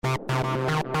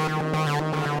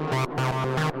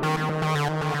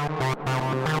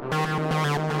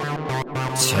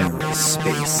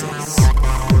TerraSpaces.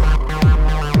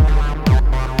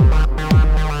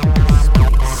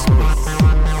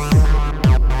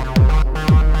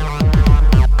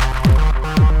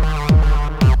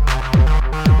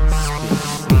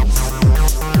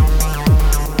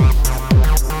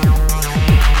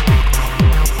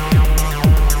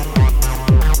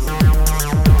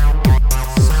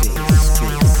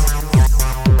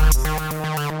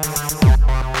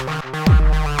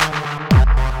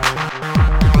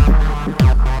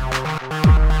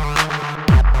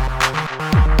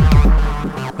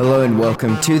 Hello and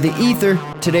welcome to The Ether.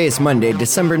 Today is Monday,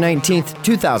 December 19th,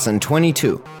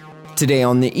 2022. Today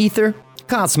on The Ether,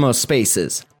 Cosmos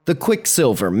Spaces, the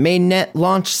Quicksilver Mainnet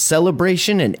launch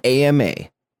celebration and AMA.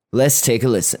 Let's take a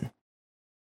listen.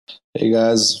 Hey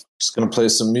guys, just going to play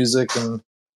some music and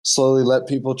slowly let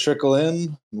people trickle in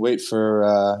and wait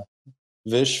for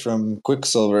Vish from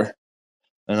Quicksilver.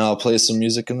 And I'll play some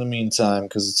music in the meantime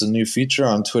because it's a new feature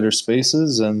on Twitter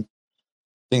Spaces and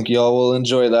I think y'all will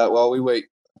enjoy that while we wait.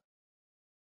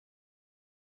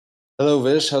 Hello,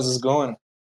 Vish. How's this going?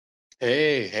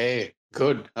 Hey,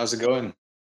 good. How's it going?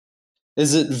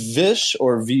 Is it Vish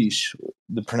or Vish,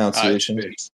 the pronunciation?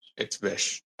 It's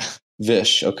Vish.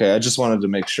 Vish. Okay, I just wanted to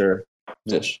make sure.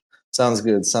 Vish. Sounds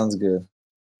good.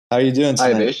 How are you doing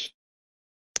tonight? Hi, Vish.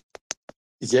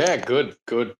 Yeah, good.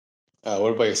 What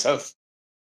about yourself?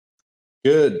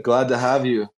 Good. Glad to have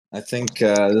you. I think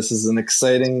this is an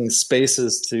exciting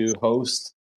spaces to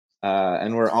host.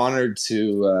 And we're honored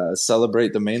to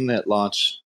celebrate the Mainnet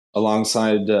launch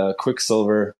alongside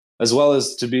Quicksilver, as well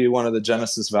as to be one of the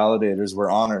Genesis validators. We're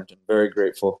honored and very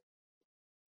grateful.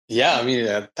 Yeah, I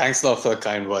mean, thanks a lot for the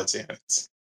kind words. Yeah, it's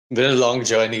been a long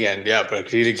journey, and yeah,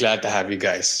 but really glad to have you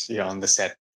guys on the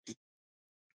set.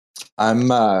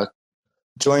 I'm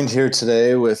joined here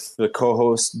today with the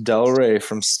co-host Delray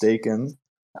from Staken.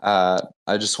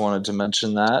 I just wanted to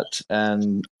mention that,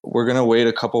 and we're going to wait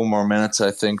a couple more minutes,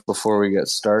 I think, before we get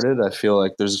started. I feel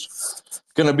like there's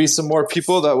going to be some more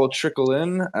people that will trickle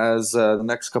in as the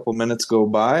next couple minutes go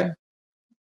by. If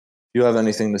you have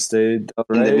anything to say,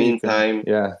 Delray, in the meantime,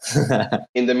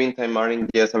 in the meantime, Martin,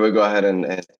 yes, I will go ahead and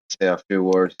say a few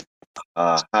words.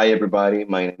 Hi, everybody.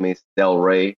 My name is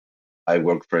Delray. I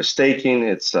work for Staking.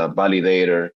 It's a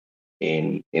validator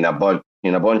in a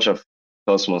bunch of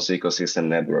Cosmos ecosystem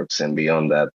networks, and beyond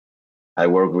that, I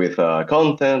work with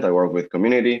content, I work with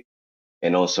community,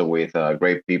 and also with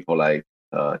great people like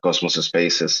Cosmos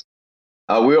Spaces.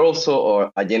 We're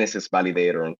also a Genesis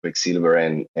validator on Quicksilver,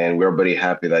 and we're very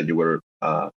happy that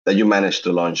you managed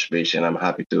to launch Vish, and I'm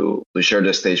happy to share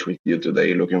the stage with you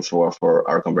today. Looking forward for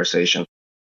our conversation.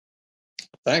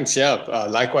 Thanks. Yeah,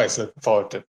 likewise. Looking forward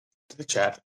to the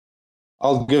chat.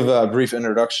 I'll give a brief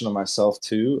introduction of myself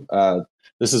too.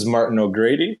 This is Martin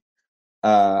O'Grady.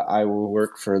 I will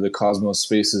work for the Cosmos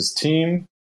Spaces team.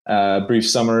 Brief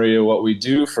summary of what we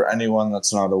do for anyone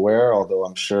that's not aware, although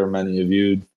I'm sure many of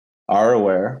you are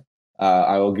aware.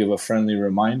 I will give a friendly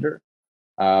reminder.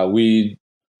 We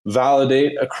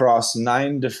validate across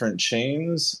 9 different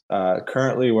chains.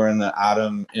 Currently, we're in the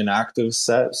Atom inactive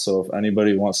set, so if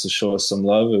anybody wants to show us some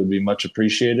love, it would be much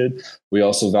appreciated. We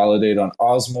also validate on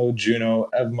Osmo, Juno,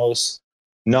 Evmos,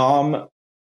 Nom,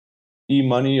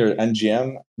 eMoney or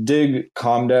NGM, Dig,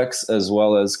 Comdex, as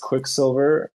well as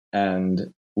Quicksilver.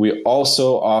 And we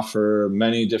also offer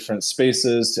many different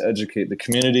spaces to educate the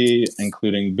community,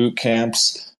 including boot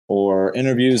camps or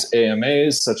interviews,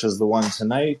 AMAs, such as the one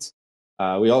tonight.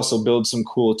 We also build some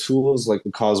cool tools like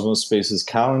the Cosmos Spaces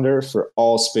calendar for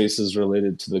all spaces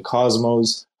related to the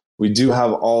Cosmos. We do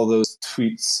have all those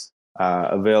tweets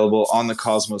available on the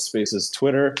Cosmos Spaces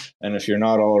Twitter. And if you're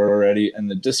not already in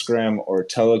the Discord or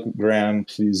Telegram,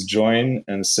 please join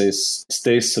and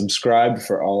stay subscribed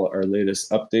for all our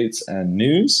latest updates and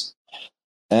news.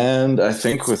 And I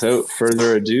think without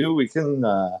further ado, we can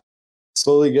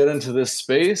slowly get into this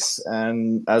space.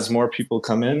 And as more people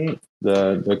come in,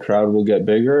 the crowd will get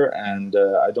bigger. And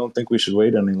I don't think we should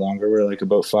wait any longer. We're like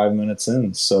about 5 minutes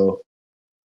in. So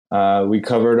we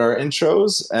covered our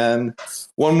intros, and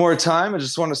one more time, I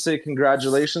just want to say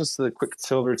congratulations to the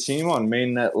Quicksilver team on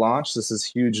Mainnet launch. This is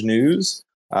huge news.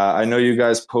 I know you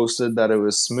guys posted that it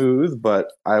was smooth,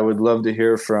 but I would love to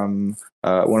hear from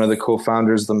one of the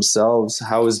co-founders themselves.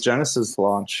 How was Genesis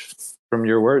launch, from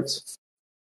your words?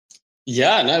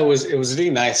 Yeah, no, it was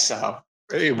really nice.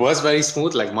 It was very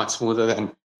smooth, like much smoother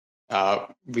than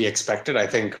we expected. I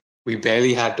think we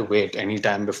barely had to wait any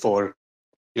time before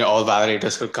all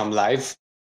validators could come live.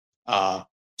 So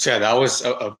yeah, that was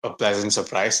a pleasant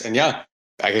surprise. And yeah,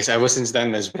 I guess ever since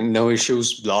then, there's been no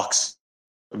issues. Blocks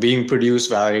being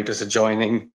produced, validators are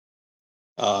joining.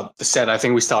 The set, I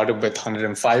think we started with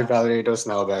 105 validators.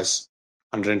 Now there's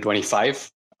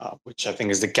 125, which I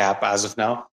think is the cap as of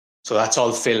now. So that's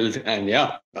all filled, and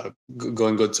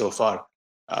going good so far.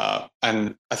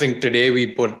 And I think today we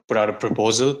put out a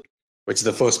proposal, which is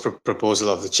the first proposal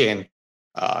of the chain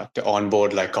to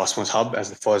onboard like Cosmos Hub as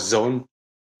the first zone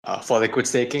for liquid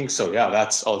staking. So yeah,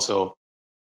 that's also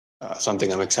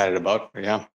something I'm excited about.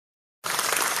 Yeah.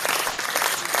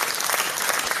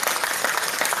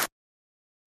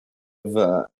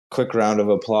 A quick round of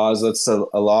applause. That's a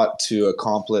lot to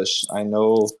accomplish. I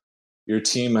know your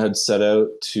team had set out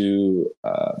to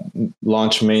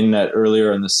launch Mainnet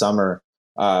earlier in the summer.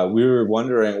 We were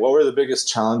wondering, what were the biggest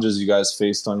challenges you guys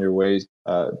faced on your way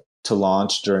to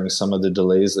launch during some of the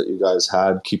delays that you guys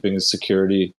had, keeping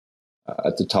security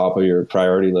at the top of your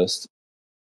priority list?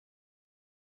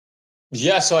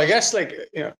 Yeah, so I guess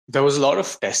there was a lot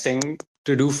of testing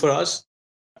to do for us,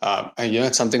 and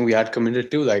it's something we had committed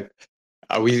to.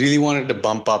 We really wanted to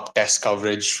bump up test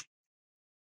coverage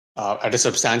at a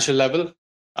substantial level.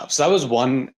 So that was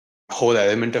one whole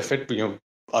element of it.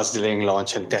 Us delaying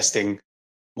launch and testing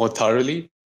more thoroughly.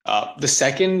 The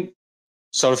second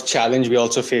sort of challenge we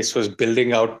also faced was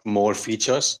building out more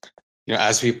features.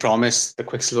 As we promised the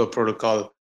Quicksilver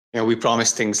protocol, we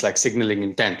promised things like signaling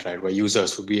intent, right, where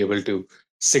users would be able to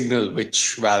signal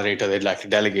which validator they'd like to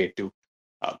delegate to.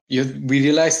 We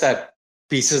realized that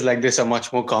pieces like this are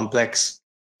much more complex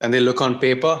than they look on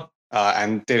paper,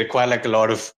 and they require a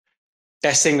lot of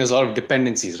testing. There's a lot of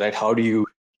dependencies, right?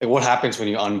 What happens when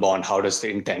you unbond? How does the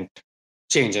intent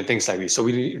change and things like this? So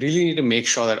we really need to make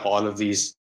sure that all of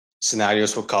these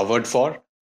scenarios were covered for.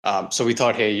 So we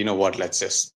thought, hey, you know what? Let's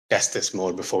just test this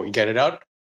more before we get it out.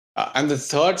 And the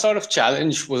third sort of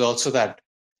challenge was also that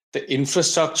the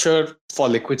infrastructure for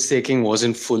liquid staking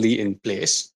wasn't fully in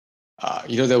place.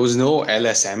 There was no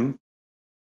LSM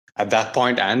at that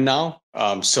point and now.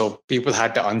 So people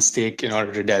had to unstake in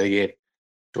order to delegate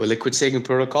to a liquid staking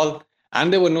protocol.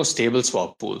 And there were no stable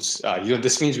swap pools.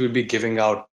 This means we'd be giving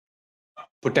out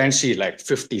potentially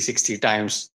 50, 60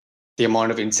 times the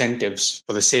amount of incentives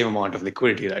for the same amount of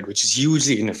liquidity, right? Which is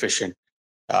hugely inefficient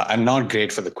and not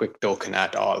great for the quick token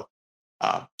at all.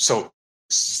 So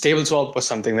stable swap was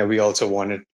something that we also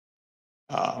wanted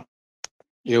to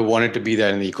be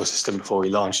there in the ecosystem before we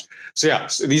launched. So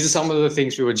these are some of the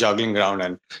things we were juggling around,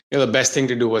 and the best thing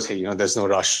to do was, hey, there's no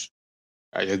rush.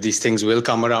 These things will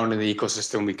come around in the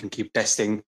ecosystem. We can keep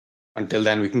testing. Until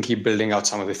then, we can keep building out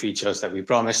some of the features that we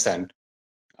promised and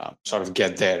sort of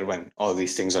get there when all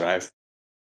these things arrive.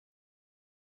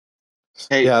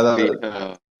 Hey,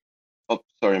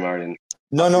 sorry, Martin.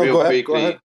 No, real go ahead. Quickly, go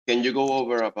ahead. Can you go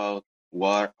over about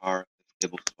what are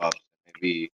stable swaps?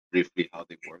 Maybe briefly how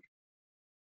they work.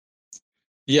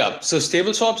 Yeah, so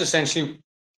stable swaps essentially,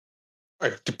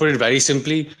 to put it very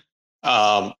simply,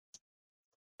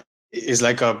 is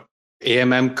like a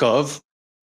AMM curve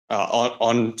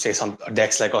on say some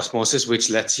DEX like Osmosis, which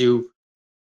lets two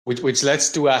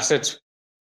assets.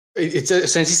 It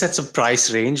essentially sets a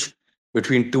price range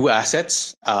between two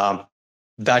assets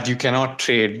that you cannot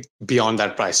trade beyond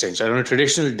that price range. On a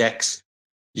traditional DEX,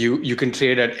 you can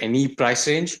trade at any price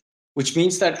range, which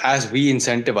means that as we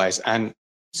incentivize and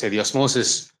say the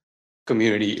Osmosis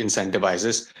community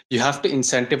incentivizes, you have to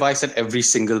incentivize at every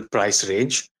single price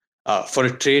range for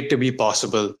a trade to be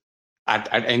possible at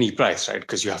any price, right?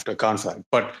 Because you have to account for that.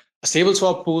 But a stable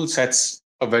swap pool sets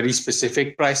a very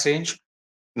specific price range.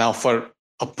 Now, for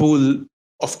a pool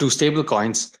of two stable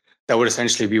coins, that would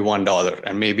essentially be $1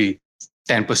 and maybe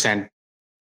 10%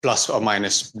 plus or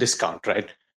minus discount, right?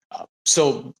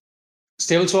 So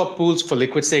stable swap pools for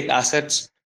liquid stake assets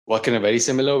work in a very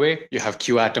similar way. You have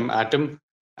Q atom,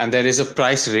 and there is a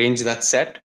price range that's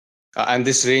set. And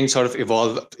this range sort of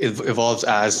evolves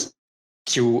as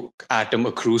Q atom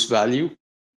accrues value.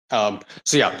 So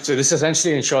this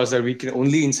essentially ensures that we can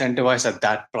only incentivize at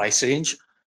that price range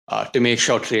to make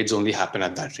sure trades only happen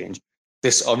at that range.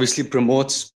 This obviously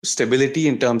promotes stability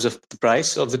in terms of the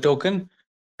price of the token,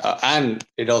 and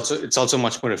it's also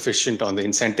much more efficient on the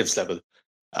incentives level.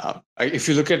 If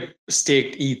you look at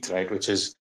staked ETH, right, which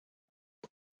is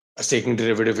a staking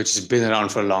derivative which has been around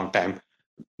for a long time,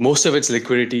 most of its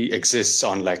liquidity exists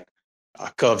on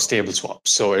curve stable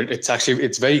swaps. So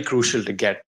it's very crucial to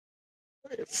get.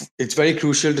 It's very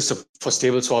crucial for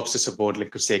stable swaps to support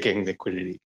liquid staking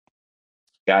liquidity.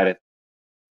 Got it.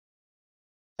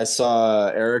 I saw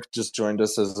Eric just joined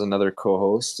us as another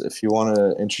co-host. If you want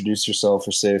to introduce yourself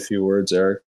or say a few words,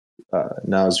 Eric,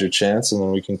 now is your chance, and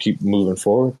then we can keep moving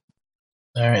forward.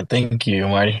 All right, thank you,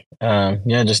 Marty.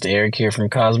 Yeah, just Eric here from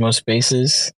Cosmos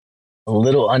Spaces. A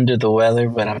little under the weather,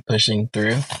 but I'm pushing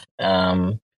through.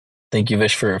 Um, Thank you,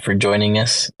 Vish, for joining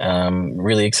us.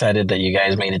 Really excited that you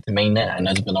guys made it to Mainnet. I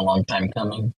know it's been a long time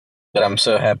coming, but I'm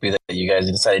so happy that you guys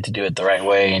decided to do it the right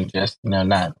way and just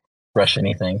not rush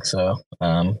anything. So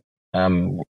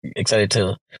I'm excited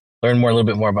to learn more a little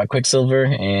bit more about Quicksilver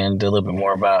and a little bit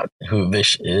more about who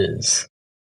Vish is.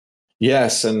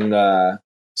 Yes, and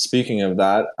speaking of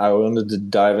that, I wanted to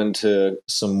dive into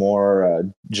some more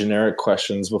generic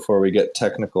questions before we get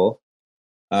technical.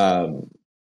 Um,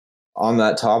 on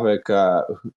that topic,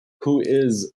 who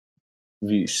is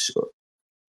Vish?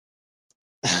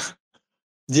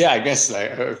 Yeah, I guess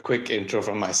like a quick intro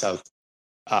from myself.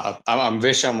 I'm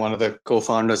Vish. I'm one of the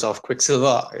co-founders of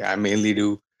Quicksilver. I mainly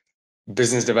do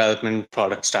business development,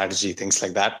 product strategy, things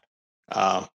like that.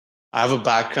 I have a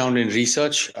background in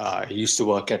research. I used to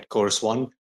work at Chorus One,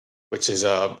 which is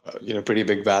a pretty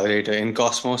big validator in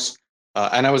Cosmos,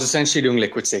 and I was essentially doing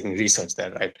liquid staking research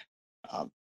there, right?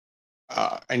 Um,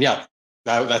 and yeah,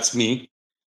 that's me.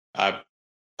 I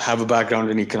have a background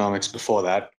in economics before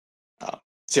that.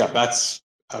 So yeah, that's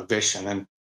Vish. And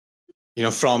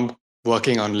then from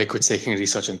working on liquid staking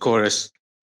research in Chorus,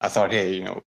 I thought, hey,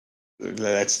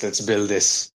 let's build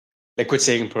this liquid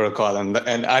staking protocol. And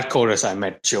at Chorus, I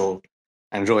met Joe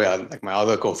and Roya, like my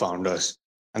other co-founders,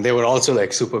 and they were also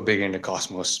like super big into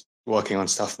Cosmos, working on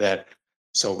stuff there.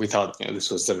 So we thought,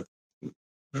 this was the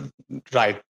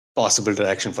right possible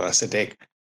direction for us to take.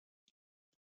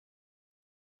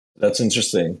 That's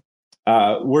interesting.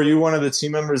 Were you one of the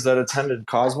team members that attended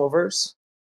Cosmoverse?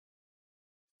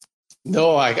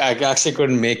 No, I actually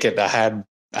couldn't make it. I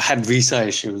had visa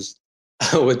issues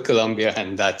with Colombia,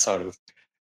 and that sort of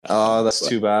Oh, that's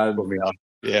too bad. put me off.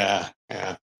 Yeah.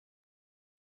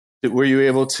 Were you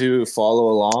able to follow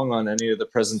along on any of the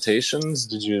presentations?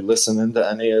 Did you listen into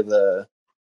any of the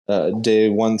day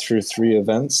 1 through 3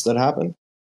 events that happened?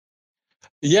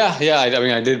 Yeah. I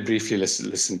mean, I did briefly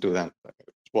listen to them.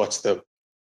 Watch the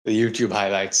YouTube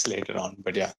highlights later on,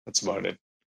 but yeah, that's about it.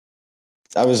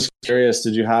 I was curious,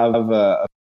 did you have a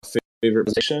favorite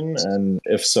position? And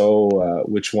if so,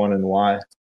 which one and why?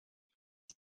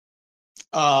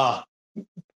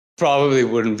 Probably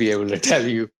wouldn't be able to tell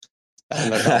you. Did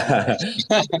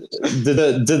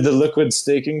the liquid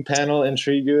staking panel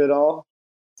intrigue you at all?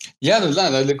 Yeah,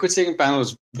 the liquid staking panel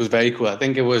was very cool. I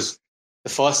think it was the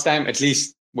first time, at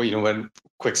least, when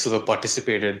Quicksilver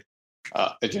participated,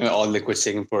 all liquid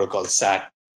staking protocols sat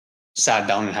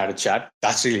down and had a chat.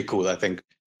 That's really cool. I think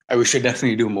we should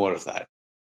definitely do more of that.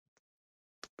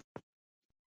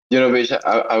 Vish,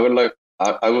 I would like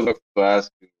to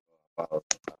ask you about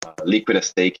liquid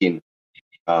staking.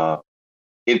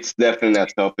 It's definitely a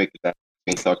topic that's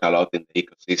been talked a lot in the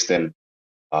ecosystem.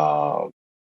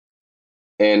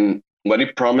 And what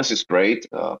it promises is great.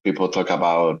 People talk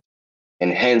about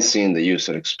enhancing the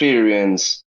user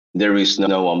experience. There is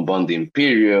no unbonding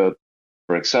period,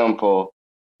 for example.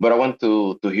 But I want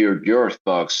to hear your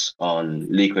thoughts on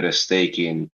liquid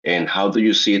staking and how do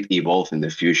you see it evolve in the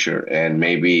future? And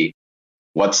maybe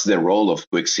what's the role of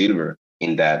Quicksilver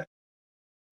in that?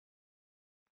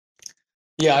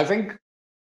 Yeah, I think.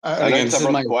 I know it's a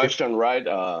broad question, right?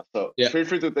 So yeah. Feel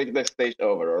free to take the stage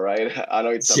over, all right? I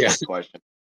know it's a broad question.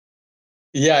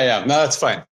 Yeah. No, that's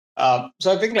fine.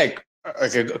 So I think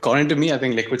according to me, I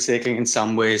think liquid staking in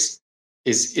some ways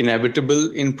is inevitable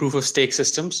in proof of stake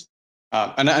systems.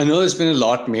 And I know there's been a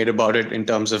lot made about it in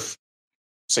terms of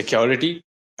security.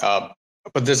 But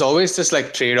there's always this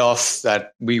trade-off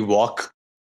that we walk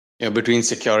between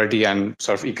security and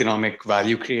sort of economic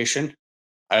value creation.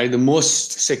 The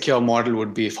most secure model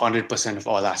would be if 100% of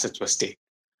all assets were staked.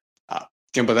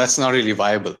 But that's not really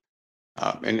viable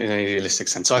in any realistic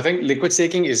sense. So I think liquid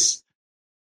staking is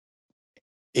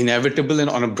inevitable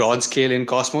on a broad scale in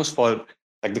Cosmos for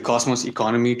the Cosmos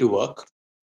economy to work.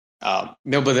 But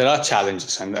there are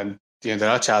challenges, and there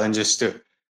are challenges to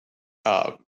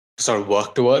sort of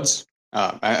work towards,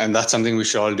 and that's something we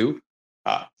should all do.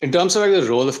 In terms of the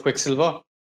role of Quicksilver,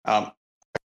 I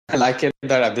like it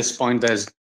that at this point there's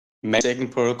many staking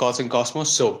protocols in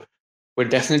Cosmos, so we're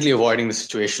definitely avoiding the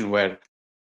situation where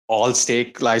all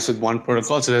stake lies with one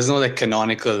protocol. So there's no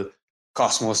canonical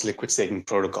Cosmos liquid staking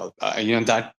protocol.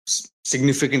 That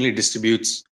significantly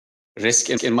distributes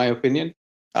risk, in my opinion,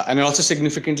 and it also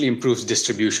significantly improves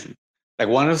distribution.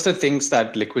 One of the things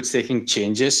that liquid staking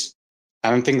changes, I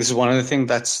don't think this is one of the things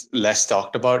that's less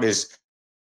talked about, is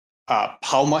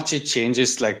how much it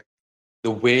changes the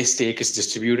way stake is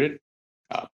distributed.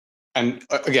 And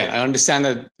again, I understand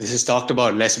that this is talked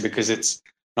about less because it's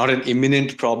not an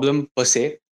imminent problem per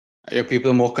se.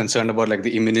 People are more concerned about like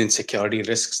the imminent security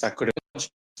risks that could emerge.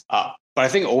 But I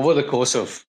think over the course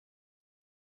of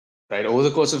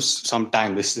some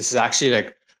time, this is actually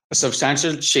like a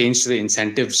substantial change to the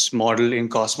incentives model in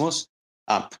Cosmos.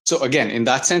 So again, in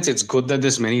that sense, it's good that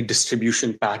there's many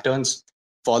distribution patterns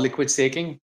for liquid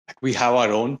staking. Like we have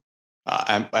our own,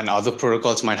 and other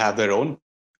protocols might have their own,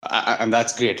 and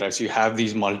that's great, right? So you have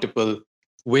these multiple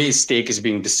ways stake is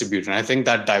being distributed, and I think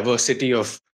that diversity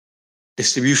of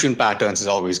distribution patterns is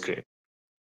always great.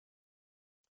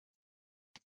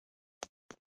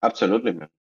 Absolutely, man.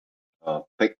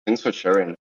 Thanks for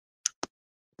sharing.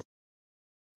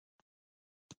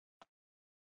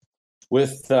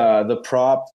 With the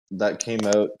prop that came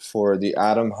out for the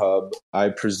Atom Hub, I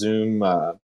presume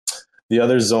the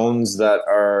other zones that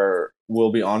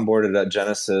will be onboarded at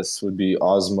Genesis would be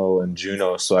Osmo and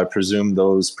Juno. So I presume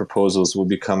those proposals will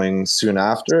be coming soon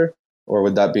after, or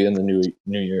would that be in the new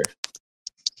year?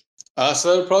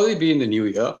 So it'll probably be in the new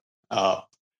year.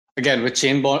 Again, with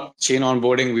chain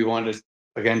onboarding, we want to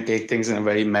again take things in a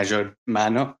very measured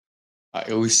manner.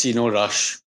 We see no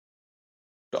rush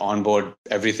to onboard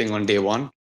everything on day one.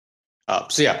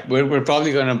 So yeah, we're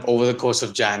probably going to, over the course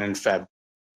of Jan and Feb,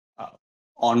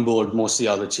 onboard most of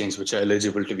the other chains which are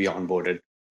eligible to be onboarded,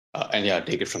 and yeah,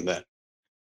 take it from there.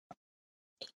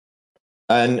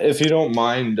 And if you don't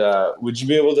mind, would you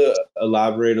be able to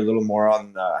elaborate a little more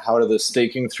on how the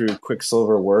staking through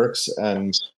Quicksilver works,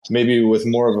 and maybe with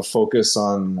more of a focus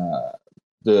on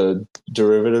the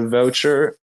derivative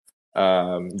voucher,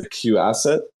 the Q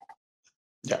asset?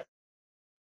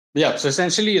 Yeah. So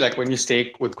essentially, like when you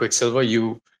stake with Quicksilver,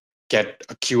 you get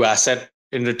a Q asset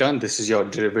in return. This is your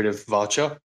derivative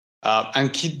voucher,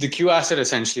 and the Q asset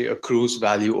essentially accrues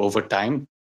value over time.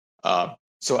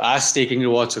 So as staking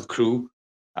rewards accrue,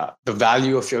 the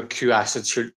value of your Q asset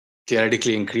should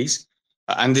theoretically increase.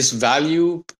 And this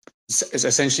value is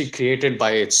essentially created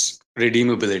by its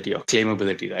redeemability or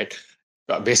claimability, right?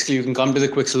 Basically, you can come to the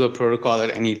Quicksilver protocol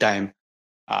at any time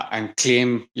and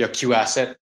claim your Q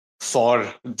asset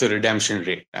for the redemption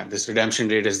rate. And this redemption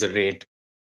rate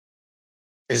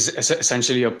is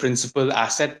essentially your principal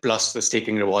asset plus the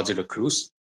staking rewards it accrues.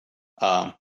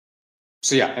 So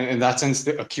yeah, in that sense,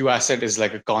 a Q asset is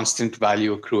like a constant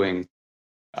value accruing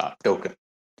token.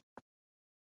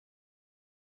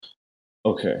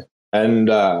 Okay. And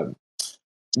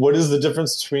what is the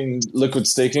difference between liquid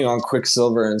staking on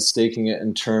Quicksilver and staking it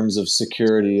in terms of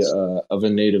security of a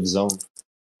native zone?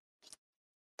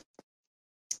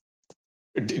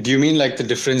 Do you mean like the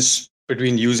difference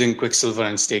between using Quicksilver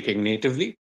and staking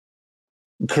natively?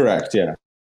 Correct, yeah.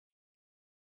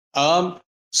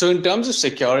 So in terms of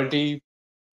security,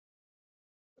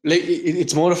 like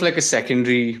it's more of like a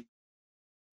secondary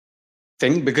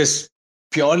thing, because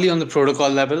purely on the protocol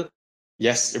level,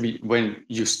 yes, when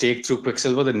you stake through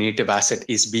Quicksilver, the native asset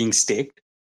is being staked.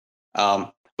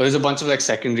 But there's a bunch of like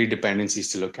secondary dependencies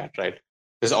to look at, right?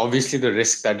 There's obviously the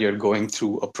risk that you're going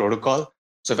through a protocol.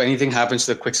 So if anything happens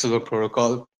to the Quicksilver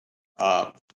protocol,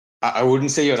 I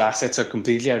wouldn't say your assets are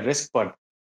completely at risk, but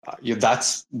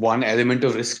that's one element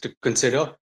of risk to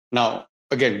consider. Now,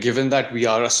 again, given that we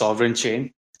are a sovereign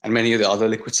chain and many of the other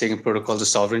liquid staking protocols are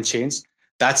sovereign chains,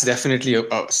 that's definitely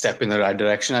a step in the right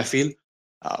direction, I feel.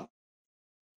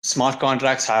 Smart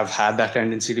contracts have had that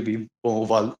tendency to be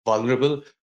more vulnerable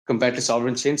compared to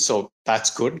sovereign chains, so that's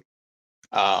good.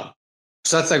 So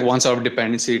that's like one sort of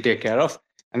dependency to take care of.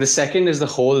 And the second is the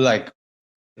whole like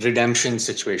redemption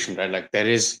situation, right? Like there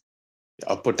is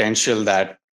a potential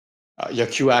that your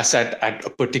Q asset at a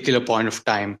particular point of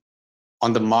time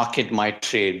on the market might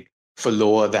trade for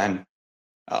lower than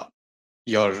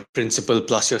your principal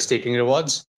plus your staking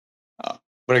rewards.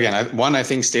 But again, I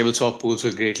think stable swap pools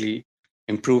will greatly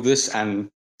improve this,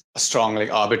 and a strong like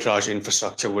arbitrage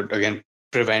infrastructure would again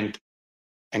prevent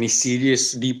any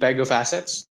serious depeg of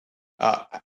assets.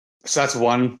 So that's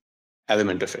one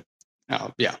element of it.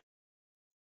 Yeah.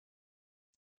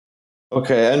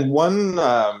 Okay, and one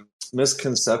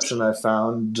misconception I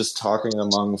found just talking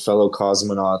among fellow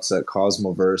cosmonauts at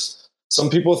Cosmoverse, some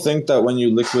people think that when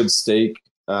you liquid stake,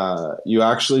 you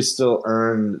actually still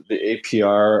earn the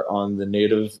APR on the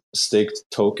native staked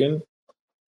token,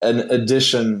 in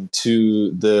addition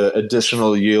to the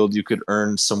additional yield you could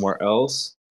earn somewhere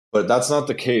else. But that's not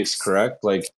the case, correct?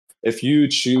 Like if you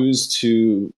choose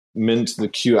to mint the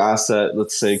Q asset,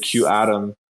 let's say Q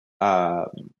Atom,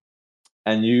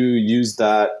 and you use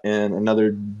that in another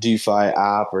DeFi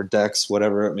app or DEX,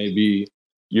 whatever it may be,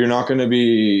 you're not going to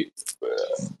be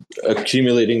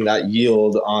accumulating that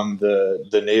yield on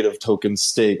the native token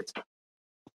staked,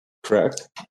 correct?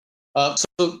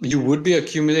 So you would be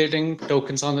accumulating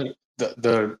tokens on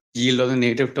the yield of the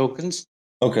native tokens.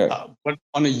 Okay. But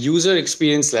on a user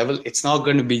experience level, it's not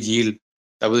going to be yield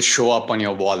that will show up on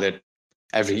your wallet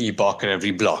every epoch or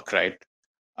every block, right?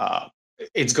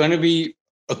 It's going to be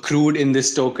accrued in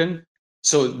this token.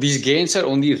 So these gains are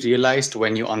only realized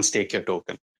when you unstake your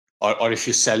token or if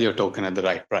you sell your token at the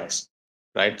right price,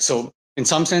 right? So in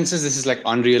some senses, this is like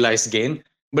unrealized gain,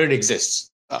 but it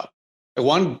exists.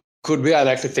 One good way I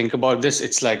like to think about this,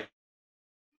 it's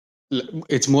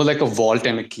more like a vault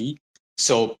and a key.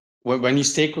 So when you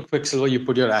stake with Quicksilver, you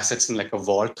put your assets in like a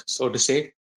vault, so to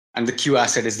say, and the Q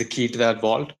asset is the key to that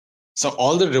vault. So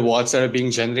all the rewards that are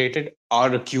being generated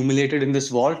are accumulated in this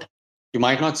vault. You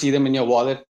might not see them in your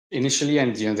wallet initially,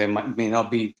 and they may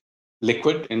not be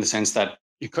liquid in the sense that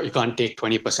you can't take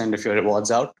 20% of your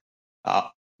rewards out,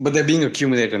 but they're being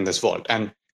accumulated in this vault.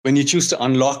 And when you choose to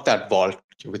unlock that vault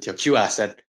with your Q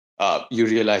asset, you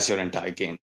realize your entire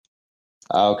gain.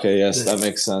 Okay, yes, that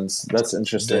makes sense. That's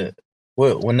interesting.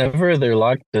 Whenever they're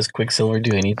locked, does Quicksilver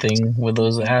do anything with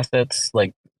those assets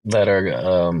like that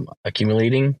are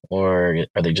accumulating, or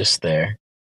are they just there?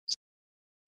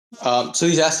 So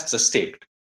these assets are staked,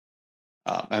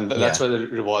 and that's where the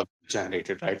reward is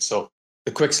generated, right? So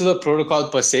the Quicksilver protocol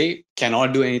per se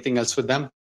cannot do anything else with them.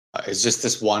 It's just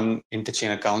this one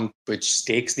interchain account which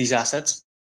stakes these assets.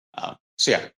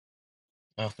 So yeah.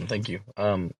 Awesome, thank you.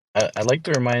 I'd like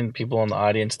to remind people in the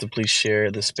audience to please share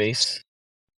the space.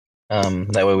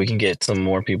 That way we can get some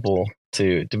more people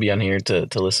to be on here to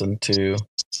listen to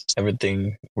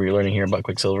everything we're learning here about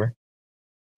Quicksilver.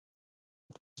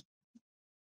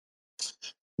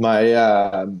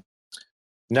 My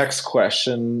next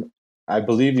question, I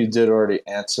believe you did already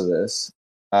answer this.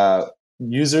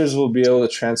 Users will be able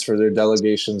to transfer their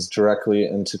delegations directly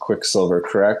into Quicksilver,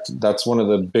 correct? That's one of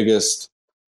the biggest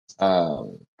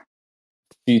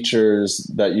features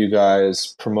that you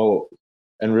guys promote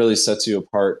and really sets you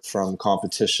apart from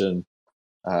competition,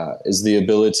 is the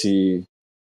ability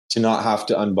to not have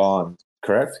to unbond,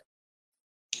 correct?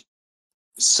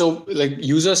 So like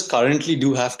users currently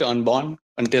do have to unbond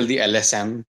until the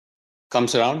LSM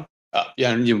comes around.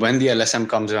 When the LSM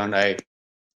comes around, I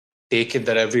take it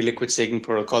that every liquid staking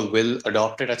protocol will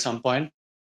adopt it at some point.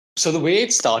 So the way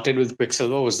it started with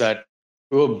Quicksilver was that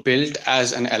we were built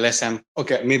as an LSM.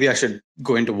 Okay, maybe I should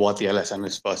go into what the LSM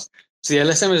is first. So the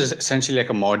LSM is essentially like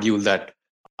a module that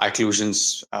the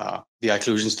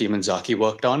iClusions team and Zaki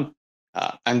worked on.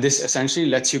 And this essentially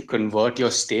lets you convert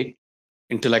your stake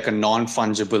into like a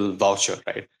non-fungible voucher,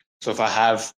 right? So if I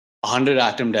have 100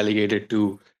 Atom delegated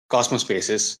to Cosmos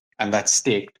Spaces and that's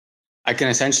staked, I can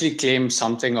essentially claim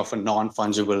something of a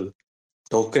non-fungible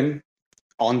token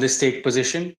on the stake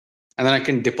position, and then I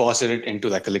can deposit it into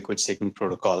like a liquid staking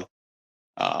protocol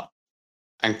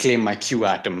and claim my Q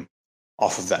atom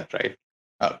off of that, right?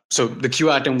 So the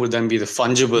Q atom would then be the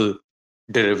fungible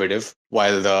derivative,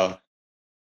 while the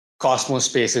Cosmos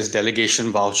Spaces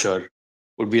delegation voucher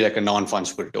would be like a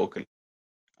non-fungible token.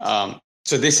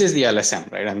 So this is the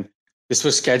LSM, right? And this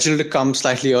was scheduled to come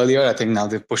slightly earlier. I think now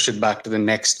they've pushed it back to the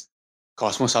next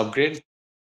Cosmos upgrade.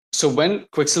 So when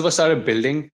Quicksilver started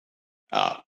building,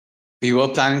 we were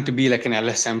planning to be like an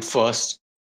LSM first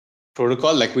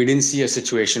protocol. Like we didn't see a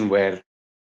situation where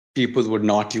people would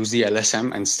not use the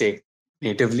LSM and stake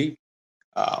natively.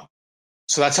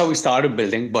 So that's how we started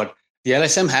building. But the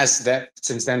LSM has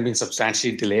since then been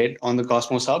substantially delayed on the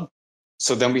Cosmos Hub.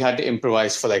 So then we had to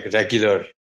improvise for like regular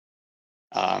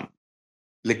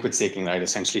liquid staking, right?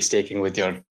 Essentially staking with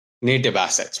your native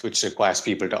assets, which requires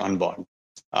people to unbond.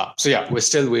 So yeah, we're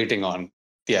still waiting on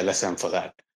the LSM for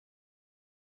that.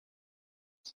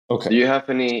 Okay. Do you have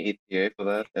any ETA for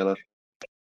that,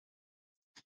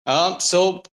 LSM?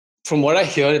 So from what I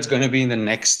hear, it's going to be in the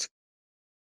next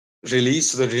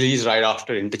release. So the release right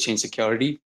after interchain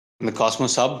security in the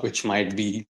Cosmos Hub, which might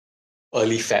be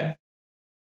early Feb.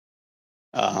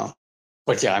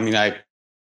 But yeah, I mean,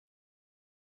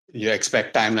 you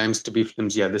expect timelines to be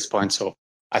flimsy at this point. So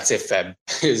I'd say Feb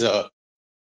is a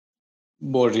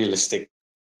more realistic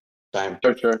time.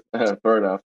 Sure. Fair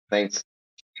enough. Thanks.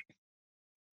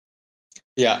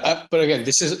 Yeah, but again,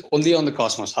 this is only on the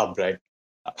Cosmos Hub, right?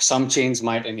 Some chains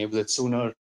might enable it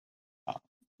sooner.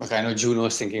 Like I know Juno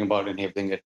is thinking about enabling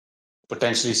it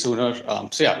potentially sooner.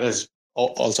 So yeah, there's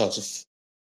all sorts of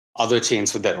other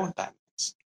chains with their own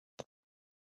timelines.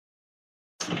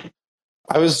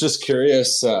 I was just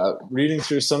curious, reading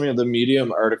through some of the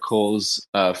Medium articles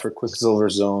for Quicksilver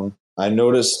Zone, I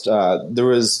noticed there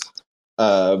was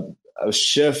a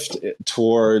shift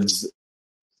towards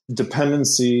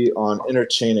dependency on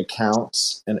interchain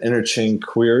accounts and interchain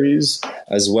queries,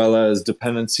 as well as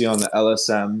dependency on the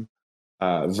LSM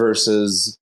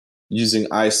versus using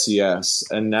ICS,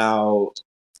 and now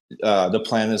the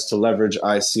plan is to leverage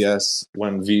ICS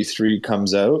when V3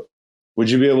 comes out. Would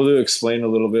you be able to explain a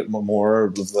little bit more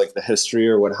of like the history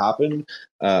or what happened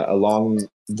along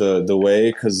the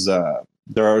way? Because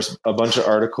there are a bunch of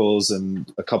articles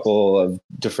and a couple of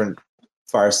different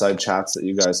fireside chats that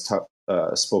you guys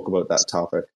spoke about that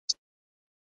topic.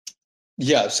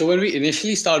 Yeah, so when we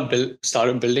initially started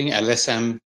building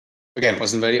LSM, again, it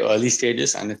was in very early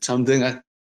stages, and it's something that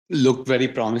looked very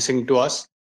promising to us.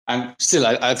 And still,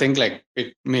 I think like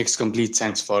it makes complete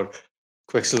sense for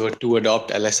Quicksilver to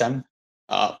adopt LSM.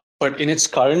 But in its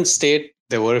current state,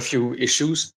 there were a few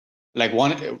issues. Like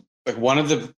one of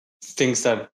the things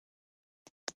that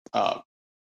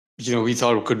we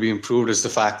thought could be improved is the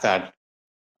fact that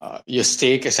your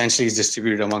stake essentially is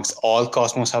distributed amongst all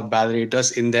Cosmos Hub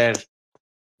validators in their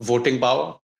voting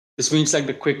power. This means like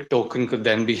the Quick token could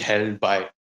then be held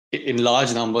in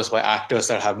large numbers by actors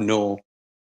that have no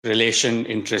relation,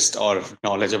 interest, or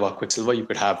knowledge about Quicksilver. You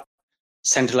could have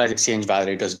centralized exchange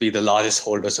validators be the largest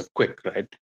holders of Quick, right?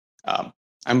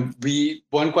 And we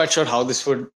weren't quite sure how this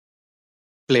would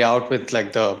play out with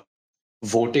like the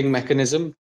voting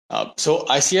mechanism. So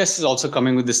ICS is also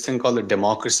coming with this thing called the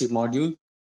democracy module.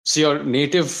 So your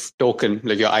native token,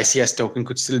 like your ICS token,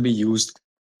 could still be used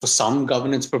for some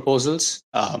governance proposals,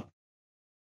 but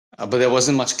there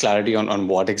wasn't much clarity on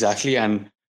what exactly. And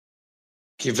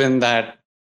given that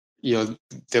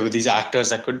there were these actors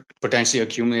that could potentially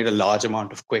accumulate a large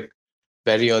amount of Quick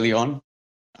very early on,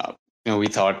 we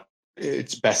thought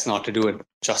it's best not to do it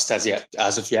just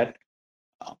as of yet.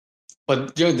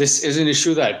 But this is an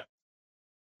issue that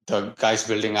the guys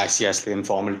building ICS, the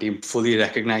informal team, fully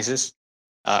recognizes,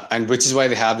 and which is why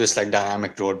they have this like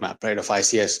dynamic roadmap, right, of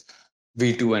ICS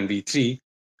V2 and V3,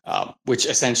 which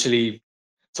essentially,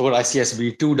 so what ICS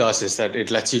V2 does is that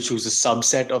it lets you choose a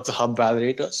subset of the hub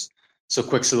validators. So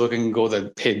Quicksilver can go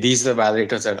that, hey, these are the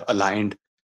validators that are aligned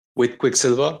with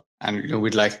Quicksilver, and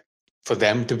we'd like for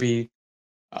them to be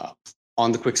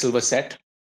on the Quicksilver set.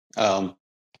 So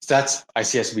that's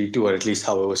ICS V2, or at least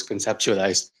how it was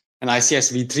conceptualized. And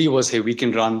ICS V3 was, hey, we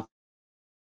can run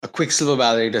a Quicksilver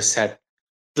validator set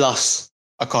plus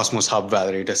a Cosmos Hub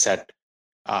validator set,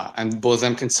 and both of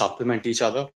them can supplement each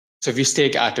other. So if you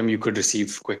stake Atom, you could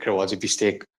receive Quick rewards. If you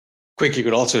stake Quick, you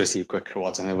could also receive Quick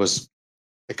rewards. And it was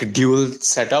like a dual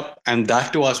setup. And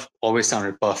that to us always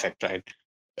sounded perfect, right?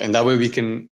 And that way we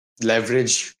can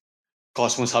leverage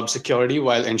Cosmos Hub security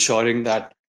while ensuring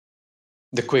that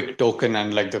the Quick token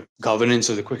and like the governance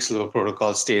of the Quicksilver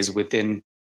protocol stays within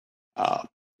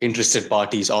interested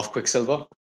parties of Quicksilver.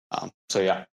 So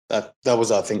yeah, that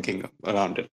was our thinking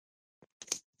around it.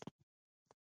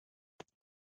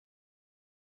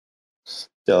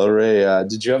 Del Rey,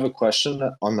 did you have a question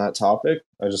on that topic?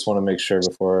 I just want to make sure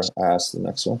before I ask the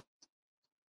next one.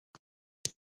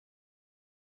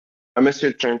 I'm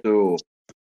still trying to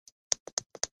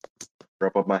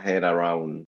wrap up my head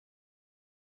around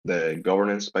the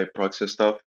governance by proxy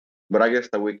stuff, but I guess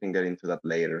that we can get into that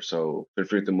later. So feel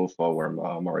free to move forward,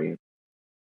 Maureen.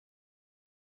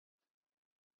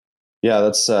 Yeah,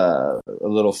 that's a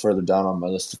little further down on my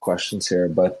list of questions here,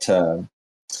 but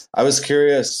I was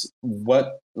curious,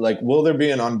 will there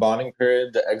be an unbonding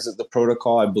period to exit the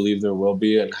protocol? I believe there will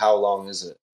be, and how long is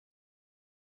it?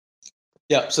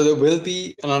 Yeah, so there will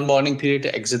be an unbonding period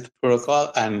to exit the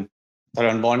protocol, and that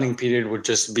unbonding period would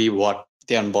just be what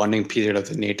the unbonding period of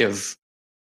the native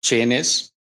chain is.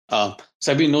 So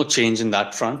there'd be no change in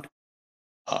that front.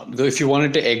 Though if you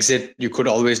wanted to exit, you could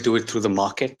always do it through the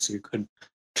market. So you could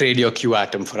trade your Q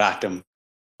Atom for Atom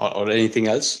or anything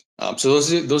else. So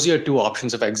those are your two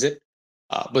options of exit.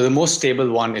 But the most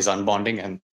stable one is unbonding,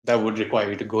 and that would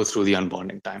require you to go through the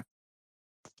unbonding time.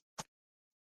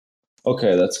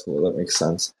 Okay, that's cool. That makes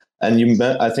sense. And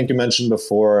I think you mentioned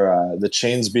before the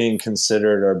chains being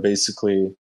considered are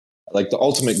basically like the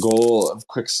ultimate goal of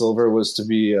Quicksilver was to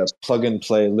be a plug and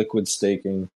play liquid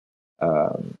staking,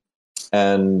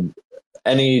 and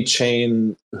any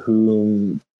chain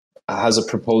who has a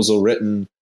proposal written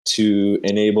to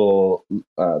enable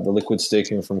the liquid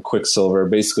staking from Quicksilver,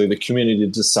 basically the community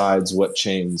decides what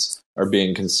chains are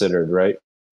being considered, right?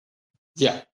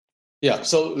 Yeah.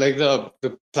 So like the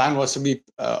plan was to be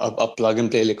a plug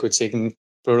and play liquid staking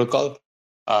protocol.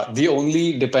 The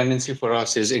only dependency for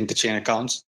us is interchain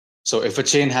accounts. So if a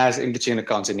chain has interchain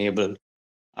accounts enabled,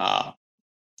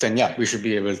 then yeah, we should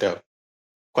be able to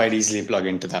quite easily plug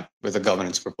into them with a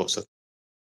governance proposal.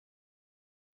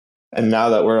 And now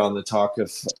that we're on the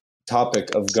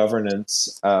topic of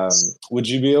governance, would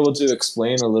you be able to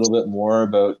explain a little bit more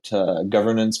about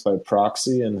governance by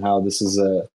proxy and how this is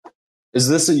Is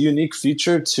this a unique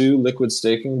feature to liquid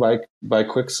staking by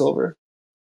Quicksilver?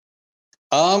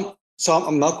 So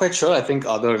I'm not quite sure. I think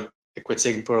other liquid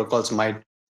staking protocols might.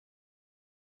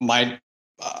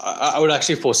 I would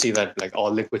actually foresee that like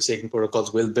all liquid staking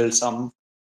protocols will build some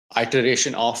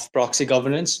iteration of proxy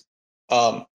governance.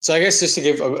 So I guess just to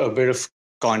give a bit of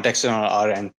context on our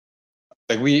end,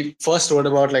 like we first wrote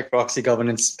about like proxy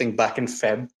governance thing back in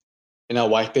Feb in our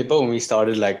white paper when we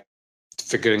started like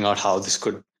figuring out how this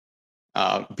could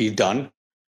be done.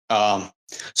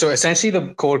 So essentially,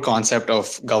 the core concept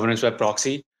of governance by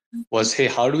proxy was, hey,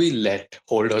 how do we let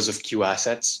holders of Q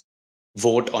assets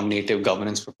vote on native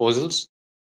governance proposals?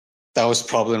 That was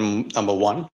problem number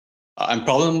one. And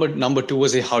problem number two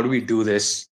was, hey, how do we do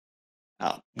this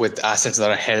with assets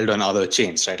that are held on other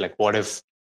chains, right? Like, what if,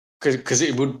 because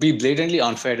it would be blatantly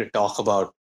unfair to talk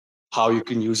about how you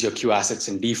can use your Q assets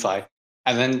in DeFi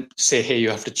and then say, hey, you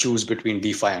have to choose between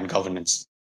DeFi and governance.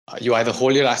 You either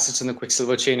hold your assets in the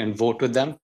Quicksilver chain and vote with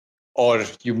them, or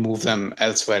you move them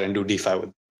elsewhere and do DeFi with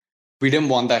them. We didn't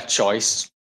want that choice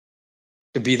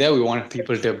to be there. We wanted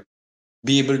people to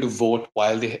be able to vote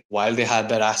while they had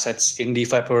their assets in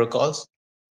DeFi protocols.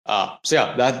 So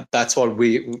yeah, that's what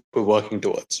we were working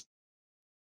towards.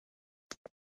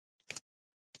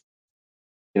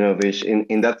 Vish,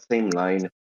 in that same line,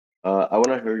 I want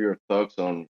to hear your thoughts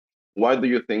on why do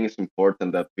you think it's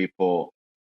important that people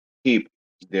keep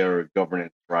their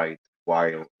governance rights while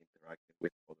interacting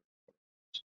with others?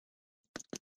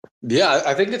 Yeah,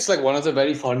 I think it's like one of the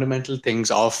very fundamental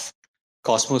things of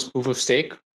Cosmos proof of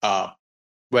stake,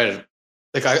 where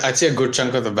like I'd say a good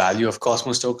chunk of the value of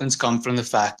Cosmos tokens come from the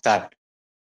fact that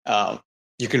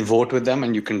you can vote with them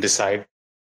and you can decide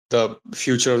the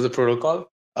future of the protocol.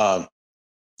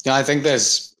 I think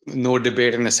there's no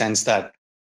debate in the sense that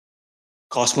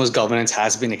Cosmos governance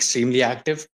has been extremely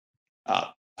active,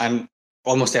 and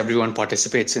almost everyone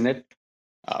participates in it.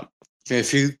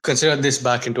 If you consider this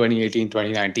back in 2018,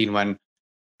 2019, when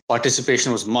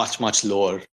participation was much, much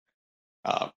lower,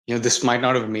 this might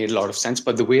not have made a lot of sense.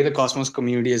 But the way the Cosmos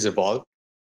community has evolved,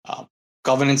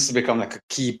 governance has become like a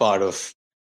key part of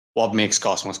what makes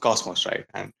Cosmos Cosmos, right?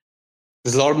 And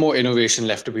there's a lot more innovation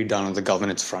left to be done on the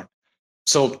governance front.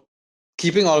 So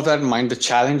keeping all of that in mind, the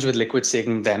challenge with liquid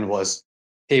staking then was,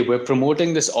 hey, we're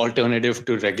promoting this alternative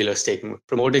to regular staking. We're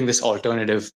promoting this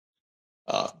alternative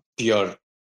to your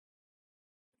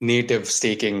native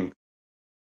staking.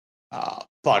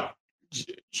 But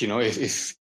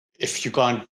if you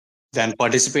can't then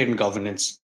participate in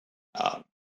governance,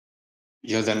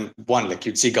 then one, like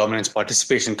you'd see governance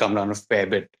participation come down a fair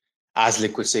bit as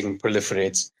liquid staking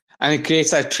proliferates. And it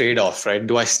creates that trade-off, right?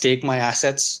 Do I stake my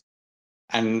assets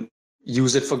and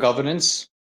use it for governance?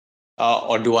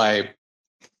 Or do I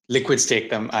liquid stake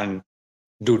them and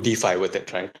do DeFi with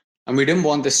it, right? And we didn't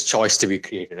want this choice to be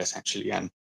created, essentially.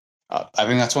 And I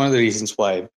think that's one of the reasons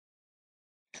why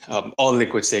all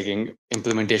liquid staking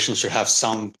implementations should have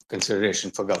some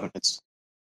consideration for governance.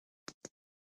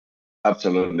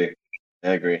 Absolutely. I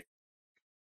agree.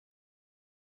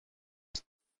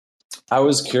 I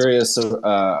was curious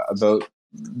about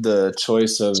the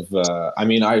choice of,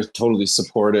 I totally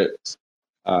support it.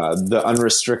 The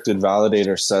unrestricted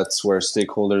validator sets where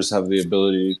stakeholders have the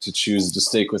ability to choose to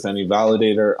stake with any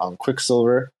validator on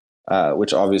Quicksilver,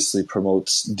 which obviously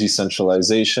promotes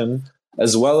decentralization,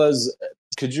 as well as,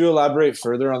 could you elaborate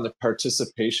further on the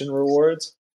participation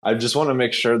rewards? I just want to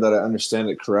make sure that I understand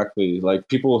it correctly. Like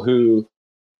people who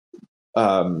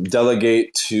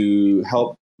delegate to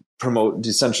help promote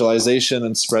decentralization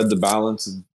and spread the balance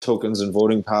of tokens and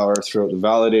voting power throughout the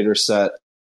validator set.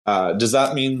 Does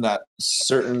that mean that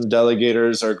certain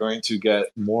delegators are going to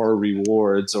get more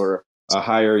rewards or a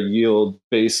higher yield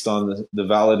based on the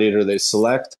validator they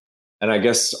select? And I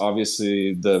guess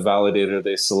obviously the validator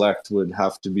they select would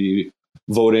have to be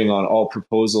voting on all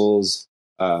proposals,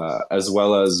 as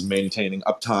well as maintaining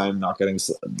uptime, not getting,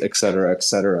 et cetera, et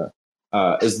cetera.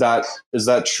 Is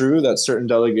that true that certain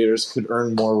delegators could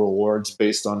earn more rewards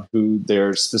based on who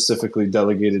they're specifically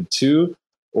delegated to?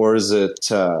 Or is it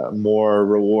more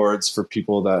rewards for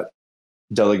people that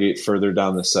delegate further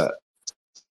down the set?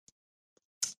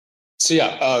 So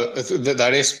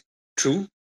that is true.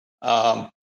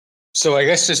 So I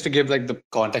guess just to give like the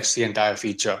context to the entire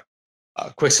feature,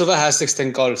 Quicksilver has this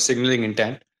thing called signaling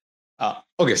intent.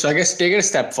 Okay, so I guess take it a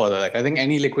step further. Like I think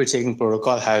any liquid staking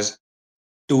protocol has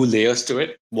two layers to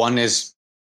it. One is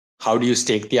how do you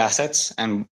stake the assets,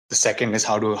 and the second is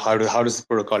how does the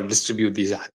protocol distribute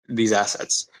these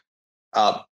assets.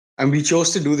 And we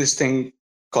chose to do this thing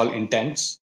called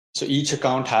intents. So each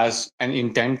account has an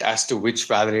intent as to which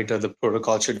validator the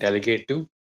protocol should delegate to.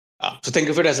 So think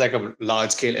of it as like a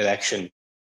large-scale election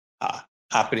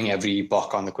happening every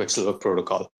epoch on the Quicksilver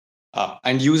protocol.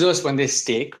 And users, when they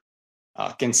stake,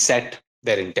 can set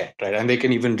their intent, right? And they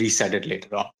can even reset it later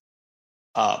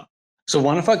on. So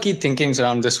one of our key thinkings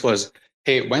around this was,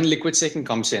 hey, when liquid staking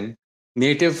comes in,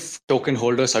 native token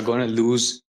holders are going to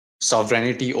lose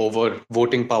sovereignty over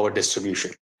voting power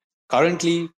distribution.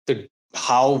 Currently,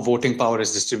 how voting power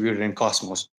is distributed in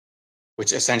Cosmos,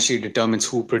 which essentially determines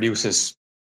who produces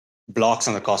blocks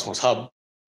on the Cosmos hub,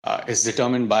 is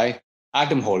determined by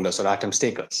atom holders or atom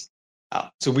stakers.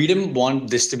 So we didn't want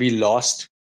this to be lost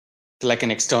to like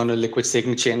an external liquid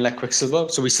staking chain like Quicksilver.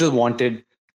 So we still wanted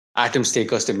atom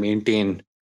stakers to maintain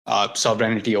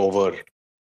sovereignty over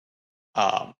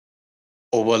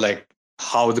like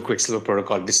how the Quicksilver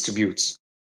protocol distributes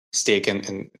stake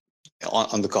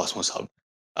on the Cosmos hub.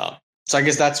 So I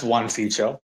guess that's one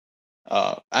feature.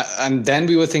 And then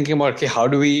we were thinking about, okay, how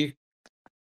do we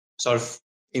sort of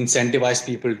incentivize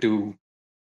people to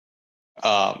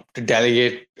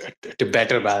delegate to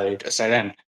better validators, right?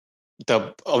 And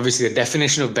obviously the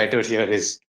definition of better here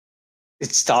is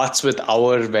it starts with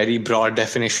our very broad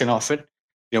definition of it,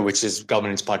 which is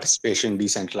governance, participation,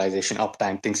 decentralization,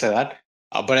 uptime, things like that.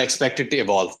 But I expect it to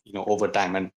evolve, over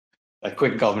time, and like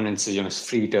quick governance is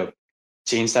free to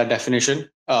change that definition.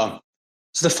 So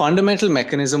the fundamental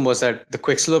mechanism was that the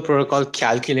Quicksilver protocol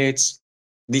calculates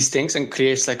these things and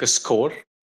creates like a score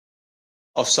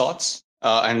of sorts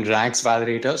and ranks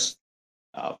validators.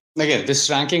 Again, this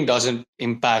ranking doesn't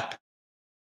impact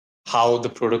how the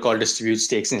protocol distributes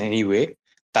stakes in any way.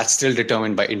 That's still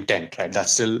determined by intent, right?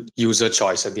 That's still user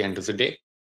choice at the end of the day.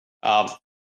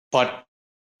 But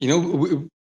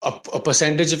a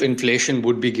percentage of inflation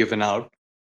would be given out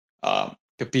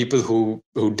to people who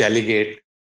delegate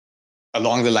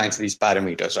along the lines of these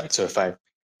parameters, right? So if I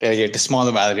delegate to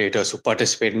smaller validators who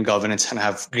participate in governance and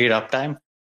have great uptime,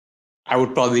 I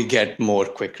would probably get more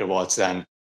quick rewards than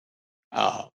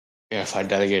if I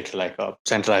delegate to like a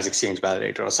centralized exchange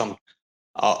validator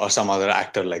or some other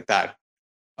actor like that.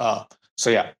 So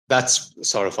yeah, that's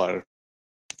sort of our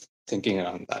thinking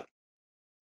around that.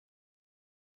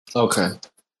 Okay.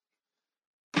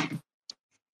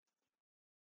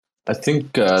 I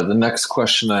think the next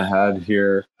question I had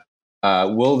here,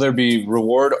 will there be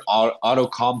reward auto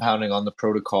compounding on the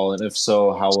protocol? And if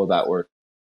so, how will that work?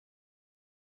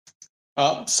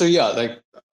 So yeah, like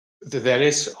there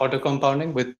is auto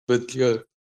compounding with your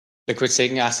liquid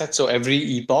staking assets. So every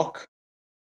epoch,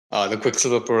 the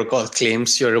Quicksilver protocol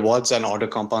claims your rewards and auto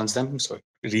compounds them, so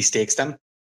it restakes them.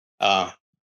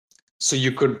 So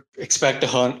you could expect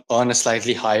to earn a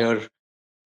slightly higher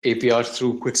APR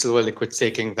through Quicksilver liquid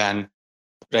staking than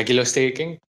regular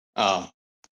staking. But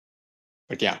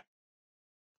yeah.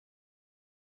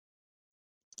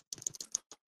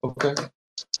 Okay.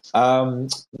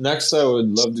 Next, I would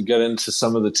love to get into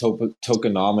some of the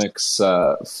tokenomics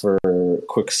for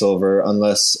Quicksilver,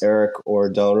 unless Eric or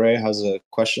Del Rey has a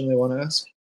question they want to ask.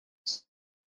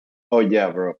 Oh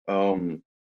yeah, bro.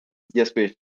 Yes,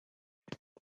 please.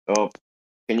 Oh,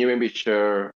 can you maybe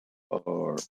share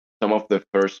or some of the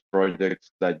first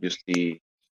projects that you see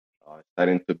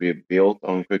starting to be built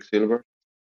on Quicksilver?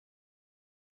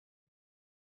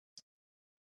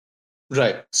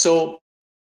 Right. So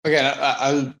again,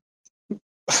 I'll.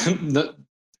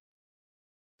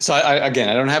 So I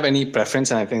don't have any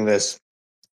preference, and I think there's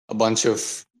a bunch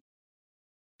of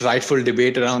rightful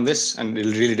debate around this, and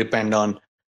it'll really depend on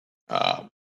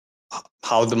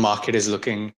how the market is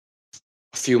looking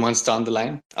a few months down the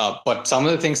line. But some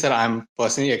of the things that I'm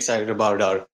personally excited about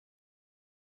are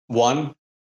one,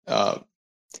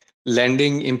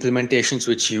 lending implementations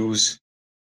which use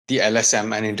the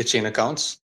LSM and interchain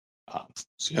accounts.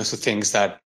 So things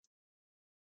that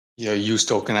use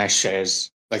tokenized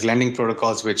shares, like lending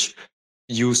protocols which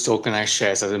use tokenized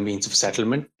shares as a means of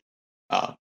settlement.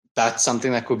 That's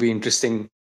something that could be interesting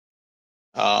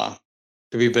to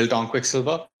be built on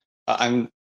Quicksilver. And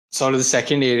sort of the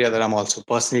second area that I'm also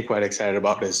personally quite excited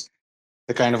about is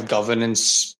the kind of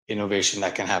governance innovation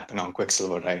that can happen on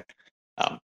Quicksilver, right?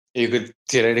 You could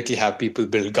theoretically have people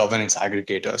build governance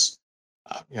aggregators.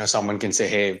 Someone can say,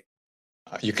 hey,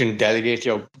 you can delegate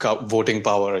your voting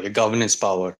power or your governance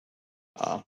power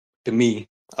to me,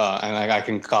 and I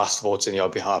can cast votes in your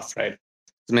behalf, right?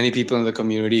 There's many people in the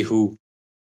community who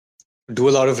do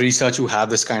a lot of research who have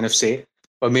this kind of say,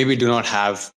 but maybe do not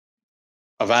have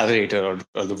a validator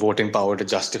or the voting power to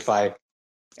justify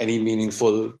any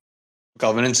meaningful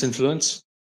governance influence.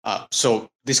 So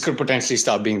this could potentially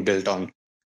start being built on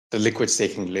the liquid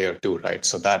staking layer too, right?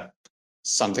 So that's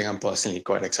something I'm personally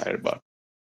quite excited about.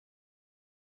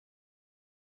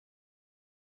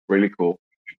 Really cool.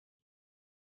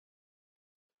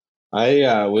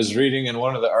 I was reading in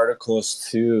one of the articles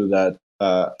too that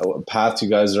a path you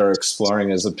guys are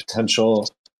exploring is a potential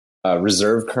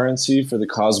reserve currency for the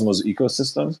Cosmos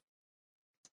ecosystem.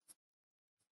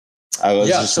 I was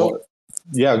Yeah. just, So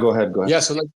yeah, go ahead, go ahead. yeah.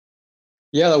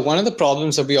 So one of the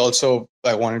problems that we also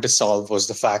wanted to solve was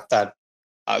the fact that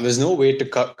there's no way to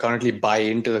currently buy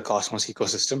into the Cosmos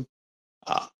ecosystem.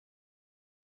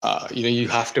 Uh, you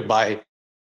have to buy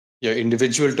your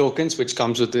individual tokens, which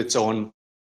comes with its own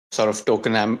sort of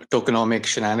tokenomic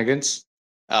shenanigans.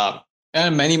 Uh,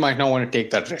 and many might not want to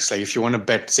take that risk. Like if you want to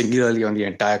bet singularly on the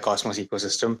entire Cosmos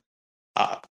ecosystem,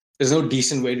 uh, there's no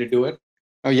decent way to do it.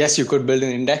 Now, yes, you could build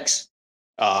an index,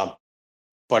 uh,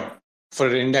 but for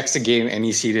an index to gain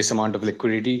any serious amount of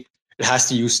liquidity, it has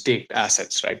to use staked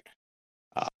assets, right?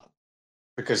 Uh,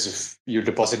 because if you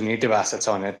deposit native assets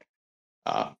on it,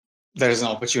 uh, there is an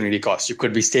opportunity cost. You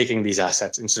could be staking these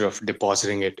assets instead of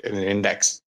depositing it in an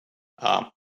index. Um,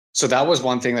 so that was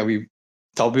one thing that we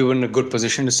thought we were in a good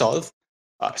position to solve,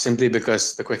 simply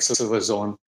because the Quicksilver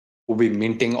zone will be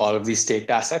minting all of these staked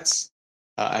assets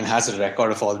and has a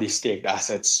record of all these staked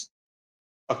assets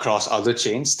across other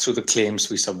chains through the claims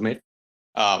we submit.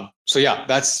 So yeah,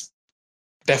 that's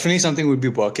definitely something we'll be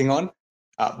working on.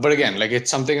 But again, like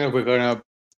it's something that we're going to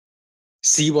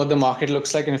see what the market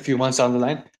looks like in a few months down the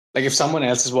line. Like if someone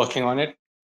else is working on it,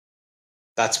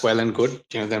 that's well and good.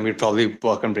 Then we'd probably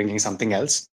work on bringing something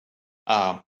else.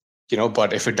 Um,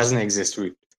 but if it doesn't exist,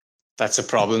 that's a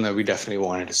problem that we definitely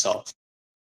wanted to solve.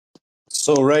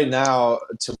 So right now,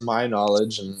 to my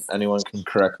knowledge, and anyone can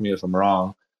correct me if I'm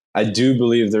wrong, I do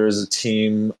believe there is a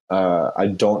team. I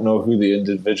don't know who the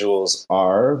individuals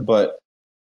are, but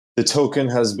the token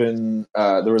has been.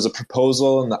 There was a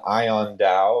proposal in the Ion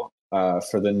DAO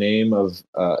for the name of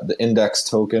the index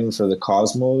token for the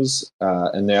Cosmos,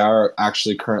 and they are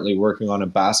actually currently working on a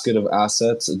basket of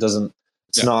assets. It doesn't.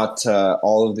 It's not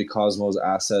all of the Cosmos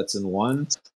assets in one,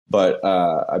 but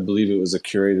I believe it was a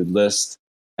curated list,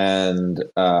 and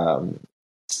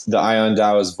the Ion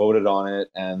DAO has voted on it,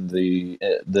 and the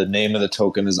name of the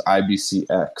token is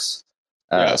IBCX.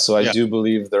 So I do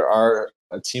believe there are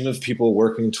a team of people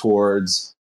working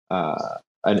towards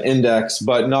an index,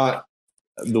 but not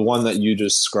the one that you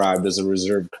described as a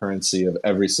reserve currency of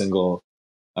every single,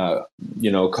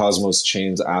 Cosmos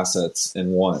chain's assets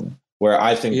in one. Where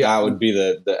I think that would be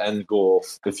the end goal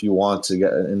if you want to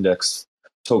get an index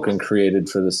token created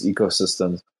for this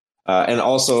ecosystem. And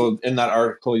also in that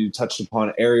article, you touched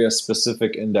upon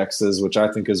area-specific indexes, which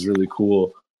I think is really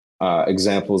cool.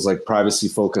 Examples like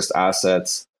privacy-focused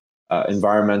assets,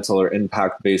 environmental or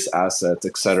impact-based assets,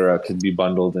 etc., could be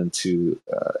bundled into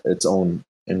its own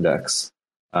index.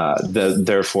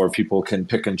 Therefore, people can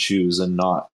pick and choose and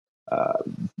not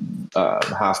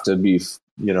have to be,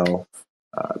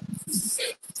 uh,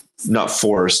 not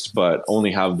forced, but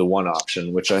only have the one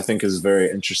option, which I think is very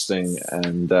interesting.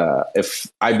 And if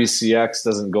IBCX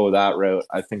doesn't go that route,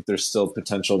 I think there's still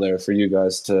potential there for you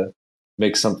guys to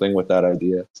make something with that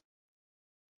idea.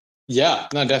 Yeah,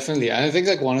 no, definitely. And I think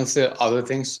like one of the other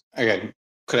things, again,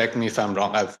 correct me if I'm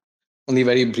wrong, I've only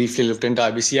very briefly looked into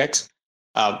IBCX.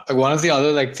 One of the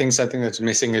other like things I think that's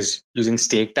missing is using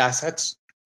staked assets.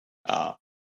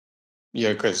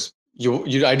 Because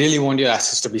you ideally want your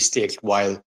assets to be staked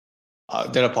while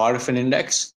they're a part of an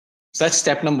index. So that's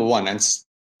step number one. And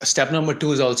step number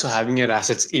two is also having your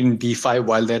assets in DeFi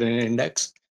while they're in an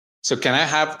index. So can I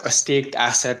have a staked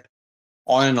asset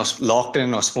on an locked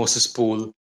in osmosis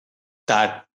pool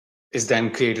that is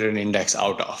then created an index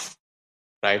out of,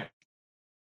 right?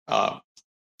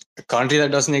 Currently,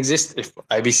 that doesn't exist. If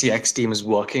IBCX team is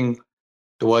working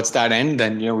towards that end,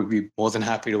 then we'd be more than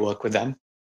happy to work with them.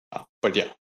 But yeah.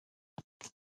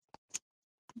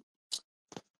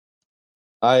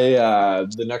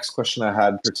 The next question I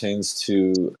had pertains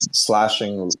to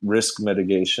slashing risk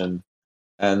mitigation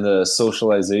and the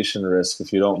socialization risk,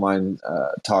 if you don't mind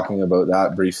talking about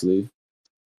that briefly.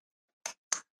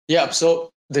 Yeah,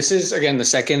 so this is, again, the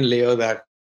second layer that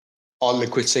all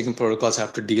liquid staking protocols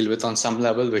have to deal with on some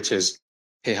level, which is,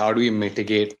 hey, how do we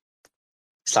mitigate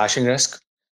slashing risk?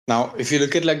 Now, if you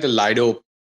look at like the Lido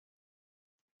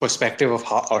perspective of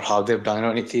how they've done it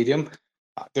on Ethereum,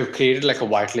 they've created like a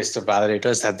whitelist of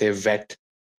validators that they vet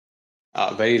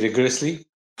very rigorously,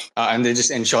 and they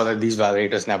just ensure that these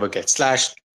validators never get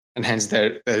slashed, and hence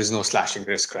there is no slashing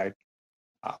risk, right?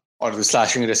 Or the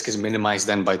slashing risk is minimized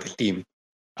then by the team.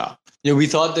 We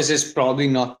thought this is probably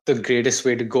not the greatest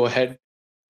way to go ahead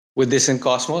with this in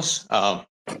Cosmos.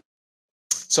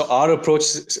 So our approach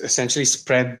is essentially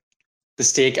spread the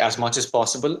stake as much as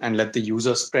possible and let the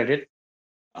user spread it,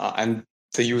 and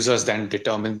the users then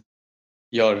determine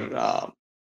your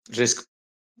risk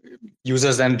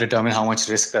users then determine how much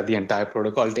risk that the entire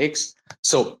protocol takes.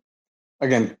 So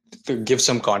again, to give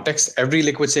some context, every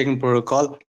liquid staking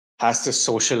protocol has to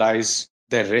socialize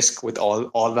their risk with all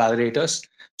validators.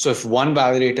 So if one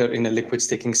validator in a liquid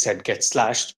staking set gets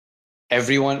slashed,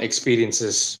 everyone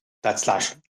experiences that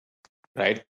slashing,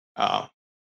 right?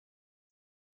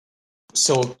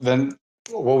 So then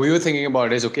what we were thinking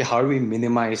about is, okay, how do we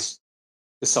minimize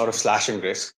this sort of slashing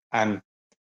risk? And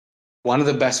one of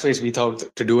the best ways we thought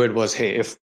to do it was, hey,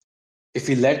 if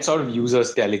we let sort of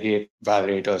users delegate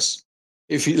validators,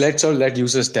 if we let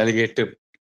users delegate to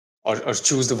or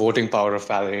choose the voting power of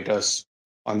validators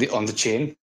on the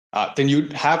chain, then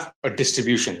you'd have a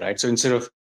distribution, right? So instead of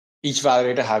each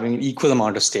validator having an equal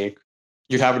amount of stake,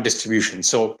 you'd have a distribution.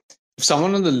 So if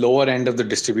someone on the lower end of the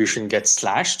distribution gets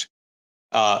slashed,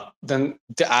 then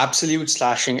the absolute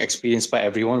slashing experienced by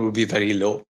everyone would be very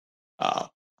low.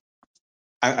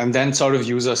 And then sort of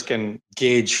users can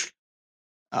gauge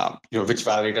which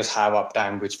validators have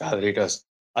uptime, which validators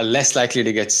are less likely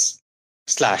to get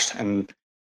slashed, and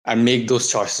make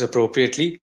those choices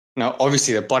appropriately. Now,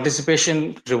 obviously, the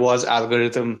participation rewards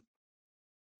algorithm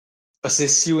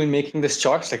assists you in making this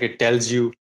choice. Like, it tells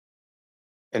you,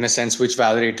 in a sense, which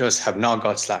validators have not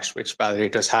got slashed, which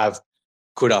validators have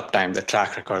good uptime, the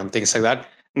track record, and things like that.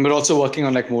 And we're also working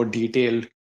on like more detailed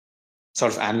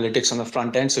sort of analytics on the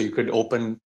front end. So you could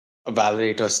open a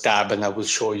validators tab and that will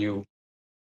show you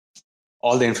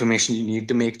all the information you need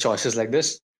to make choices like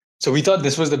this. So we thought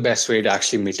this was the best way to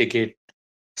actually mitigate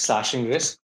slashing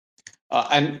risk.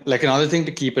 And like another thing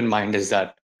to keep in mind is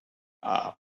that,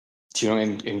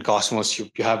 in Cosmos, you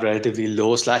have relatively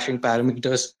low slashing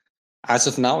parameters. As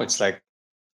of now, it's like,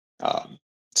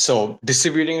 so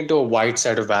distributing into a wide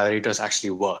set of validators actually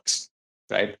works,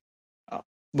 right?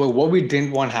 But what we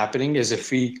didn't want happening is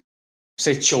if we,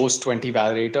 say, chose 20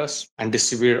 validators and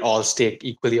distributed all stake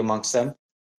equally amongst them,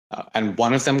 and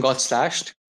one of them got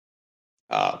slashed,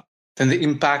 then the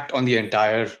impact on the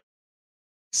entire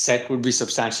set would be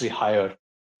substantially higher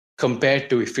compared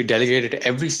to if we delegated to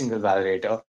every single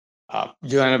validator.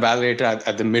 You and a validator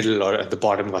at the middle or at the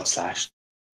bottom got slashed.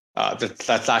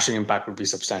 That slashing impact would be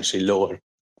substantially lower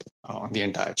on the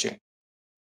entire chain.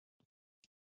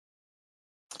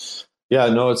 Yeah,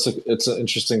 no, it's an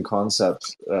interesting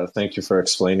concept. Thank you for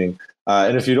explaining.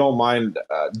 And if you don't mind,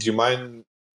 do you mind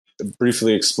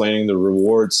briefly explaining the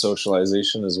reward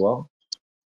socialization as well?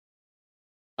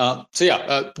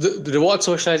 The reward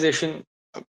socialization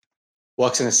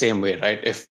works in the same way, right?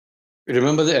 If you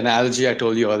remember the analogy I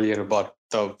told you earlier about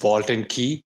the vault and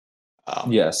key.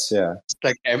 Yes, yeah.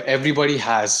 Like everybody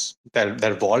has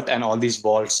their vault, and all these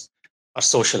vaults are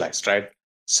socialized, right?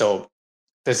 So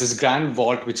there's this grand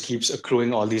vault which keeps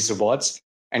accruing all these rewards,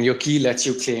 and your key lets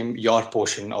you claim your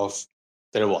portion of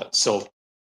the reward. So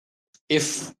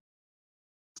if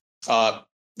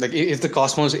if the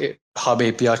Cosmos Hub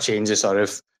APR changes, or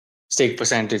if stake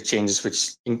percentage changes,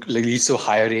 which leads to a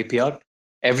higher APR,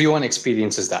 everyone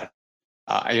experiences that.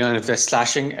 And if there's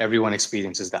slashing, everyone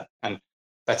experiences that. And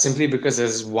that's simply because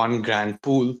there's one grand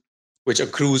pool which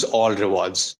accrues all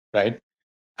rewards, right?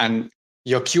 And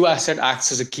your Q asset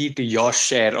acts as a key to your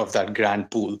share of that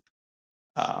grand pool.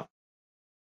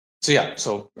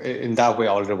 So in that way,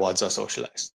 all rewards are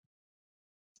socialized.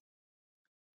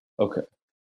 Okay.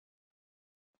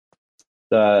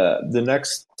 The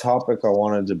next topic I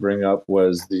wanted to bring up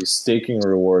was the staking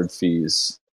reward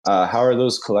fees. How are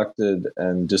those collected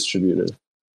and distributed?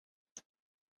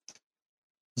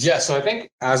 Yeah, so I think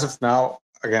as of now,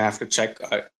 again, I have to check.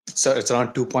 So it's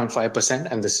around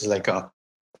 2.5%, and this is like a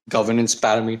governance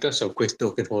parameter. So Quick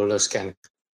token holders can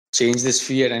change this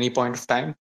fee at any point of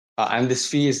time. And this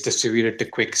fee is distributed to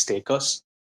Quick stakers.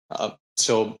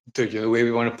 So the way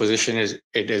we want to position is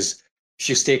if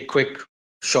you stake Quick,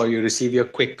 sure, you receive your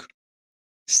Quick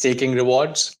staking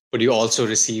rewards, but you also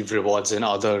receive rewards in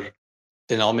other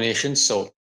denominations. So,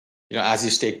 as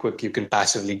you stake Quick, you can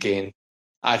passively gain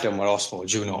Atom or Osmo,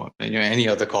 Juno, and any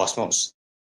other Cosmos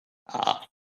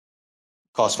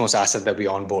asset that we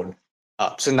onboard.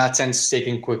 So in that sense,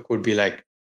 staking Quick would be like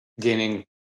gaining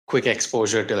quick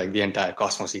exposure to like the entire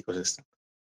Cosmos ecosystem.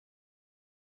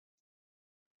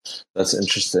 That's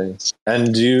interesting.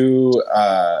 And do you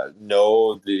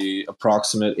know the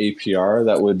approximate APR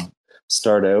that would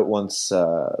start out once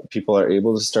people are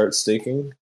able to start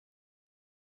staking?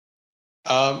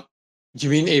 You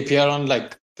mean APR on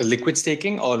like the liquid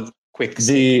staking or Quick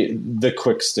staking? The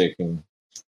Quick staking.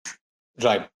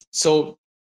 Right. So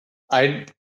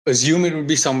I'd assume it would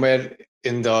be somewhere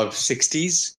in the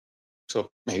 60s, so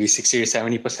maybe 60 to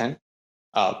 70%.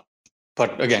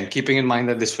 But again, keeping in mind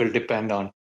that this will depend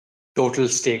on total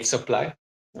stake supply.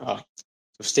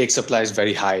 If stake supply is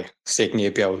very high, staking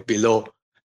API would be low.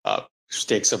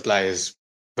 Stake supply is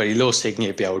very low, staking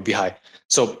API would be high.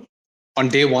 So on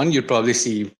day one, you'd probably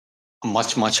see a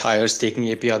much, much higher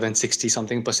staking API than 60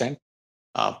 something percent.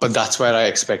 But that's where I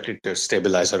expect it to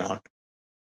stabilize around.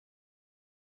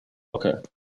 Okay.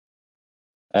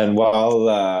 And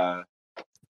while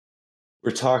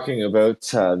we're talking about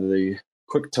the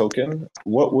Quick token,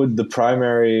 what would the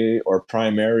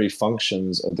primary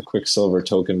functions of the Quicksilver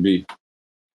token be?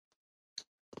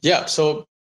 Yeah, so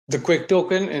the Quick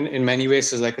token in many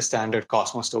ways is like a standard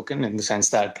Cosmos token in the sense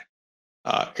that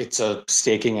it's a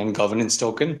staking and governance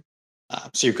token.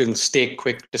 So you can stake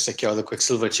Quick to secure the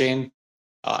Quicksilver chain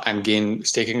and gain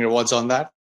staking rewards on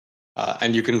that.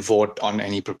 And you can vote on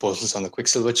any proposals on the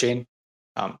Quicksilver chain.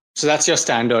 So that's your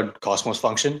standard Cosmos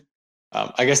function.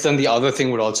 I guess then the other thing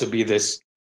would also be this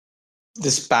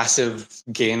passive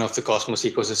gain of the Cosmos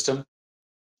ecosystem,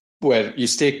 where you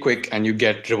stake Quick and you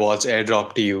get rewards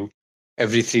airdrop to you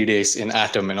every 3 days in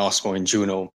Atom and Osmo and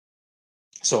Juno.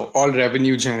 So all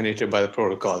revenue generated by the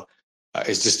protocol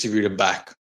is distributed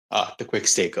back to Quick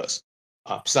stakers.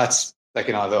 So that's like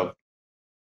another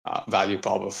value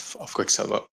prop of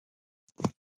Quicksilver.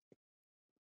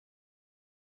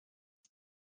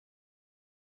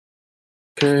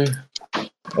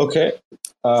 Okay.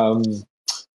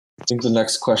 I think the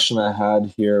next question I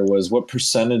had here was what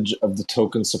percentage of the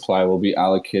token supply will be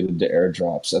allocated to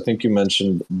airdrops? I think you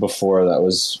mentioned before that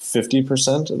was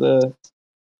 50% of the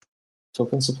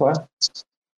token supply.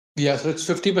 Yeah, so it's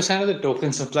 50% of the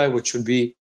token supply, which would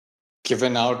be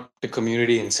given out to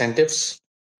community incentives.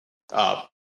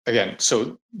 Again,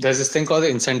 so there's this thing called the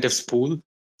incentives pool,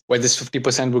 where this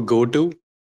 50% would go to,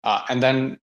 and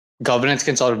then governance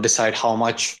can sort of decide how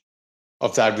much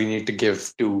of that we need to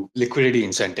give to liquidity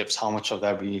incentives, how much of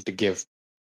that we need to give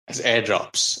as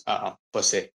airdrops per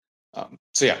se.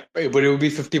 So yeah, but it would be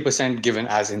 50% given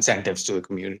as incentives to the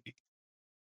community.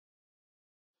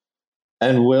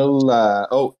 And will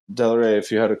Delray,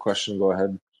 if you had a question, go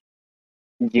ahead.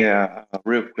 Yeah,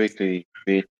 real quickly,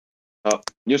 Pete.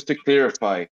 Just to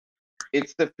clarify,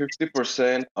 it's the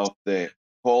 50% of the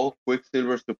whole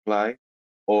Quicksilver supply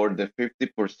or the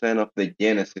 50% of the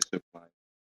Genesis supply?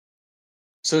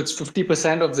 So it's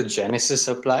 50% of the Genesis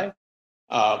supply,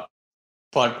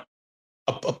 but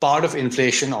a part of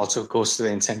inflation also goes to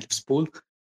the incentives pool.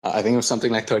 I think it was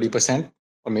something like 30%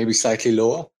 or maybe slightly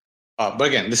lower. But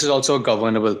again, this is also a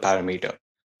governable parameter.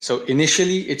 So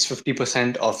initially, it's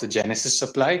 50% of the Genesis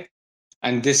supply,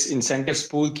 and this incentives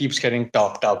pool keeps getting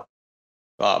topped up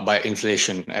by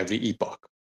inflation every epoch.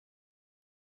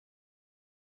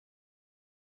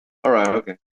 All right,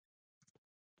 okay.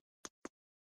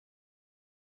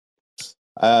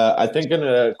 I think in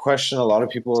a question a lot of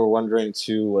people were wondering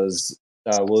too was,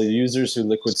 will users who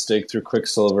liquid stake through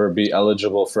Quicksilver be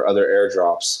eligible for other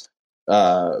airdrops?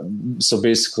 So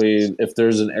basically, if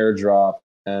there's an airdrop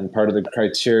and part of the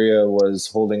criteria was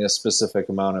holding a specific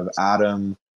amount of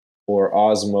Atom or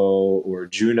Osmo or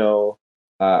Juno,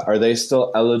 are they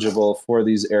still eligible for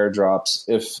these airdrops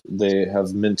if they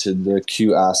have minted the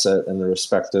Q asset in the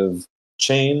respective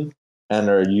chain and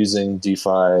are using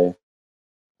DeFi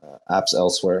apps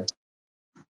elsewhere?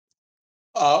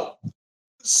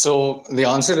 So the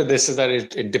answer to this is that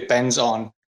it depends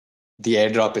on the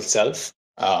airdrop itself.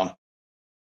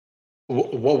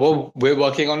 What we're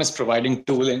working on is providing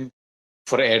tooling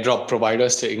for airdrop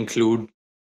providers to include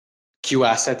Q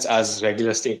assets as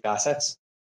regular staked assets,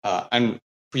 and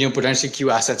potentially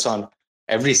Q assets on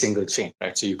every single chain,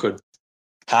 right? So you could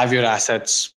have your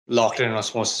assets locked in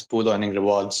Osmosis pool earning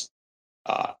rewards,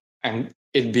 and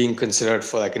it being considered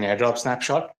for like an airdrop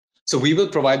snapshot. So we will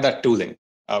provide that tooling,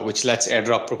 which lets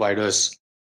airdrop providers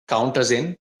count us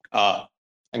in, and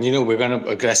we're going to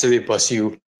aggressively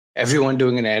pursue everyone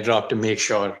doing an airdrop to make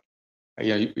sure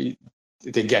they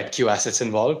get Q assets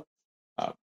involved.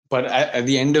 But at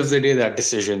the end of the day, that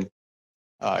decision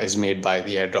is made by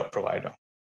the airdrop provider.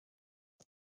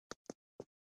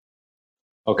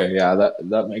 Okay, yeah,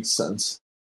 that makes sense.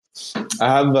 I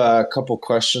have a couple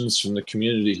questions from the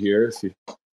community here, if you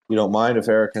don't mind, if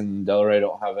Eric and Delray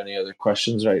don't have any other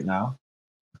questions right now.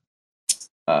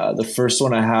 The first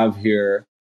one I have here,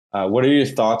 what are your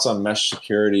thoughts on mesh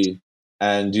security,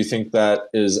 and do you think that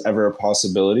is ever a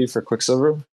possibility for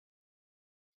Quicksilver?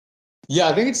 Yeah,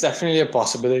 I think it's definitely a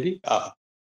possibility.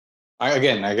 I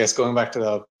guess going back to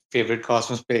the favorite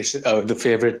Cosmos page, the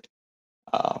favorite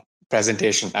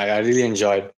presentation, I really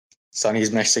enjoyed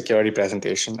Sunny's mesh security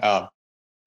presentation. I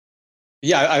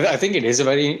think it is a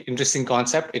very interesting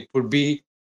concept. It would be,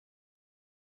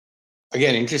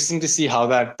 again, interesting to see how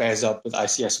that pairs up with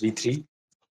ICS v3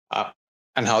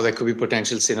 and how there could be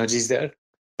potential synergies there.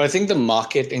 But I think the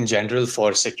market in general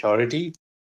for security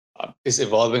is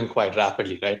evolving quite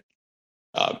rapidly, right?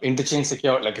 Interchain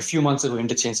security, like a few months ago,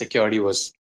 interchain security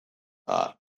was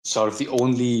sort of the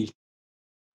only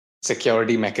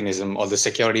security mechanism or the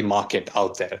security market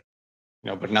out there.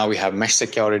 But now we have mesh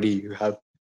security, you have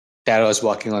Terra's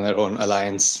working on their own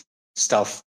alliance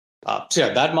stuff. So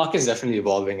yeah, that market is definitely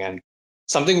evolving and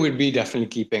something we'd be definitely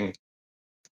keeping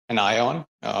an eye on.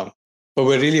 But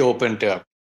we're really open to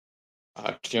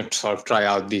sort of try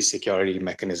out these security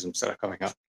mechanisms that are coming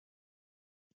up.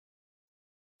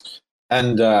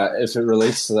 And if it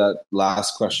relates to that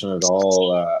last question at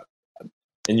all,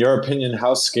 in your opinion,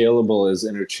 how scalable is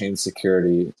interchain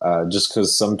security? Just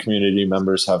because some community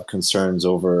members have concerns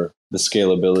over the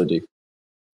scalability.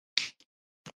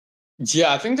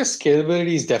 Yeah, I think the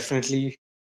scalability is definitely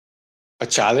a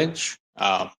challenge.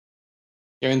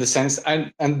 In the sense,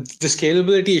 and the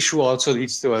scalability issue also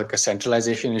leads to like a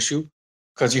centralization issue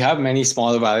because you have many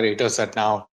smaller validators that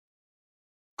now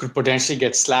could potentially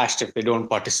get slashed if they don't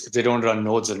if they don't run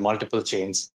nodes on multiple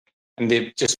chains, and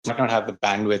they just might not have the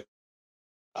bandwidth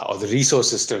or the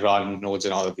resources to run nodes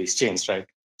in all of these chains, right?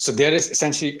 So they're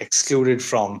essentially excluded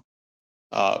from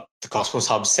the Cosmos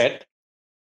Hub set.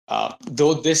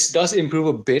 Though this does improve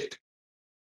a bit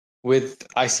with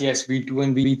ICS v2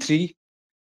 and v3,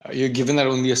 you're given that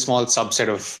only a small subset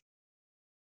of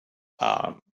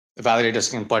validators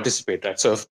can participate, right?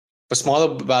 So if a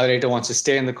smaller validator wants to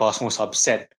stay in the Cosmos Hub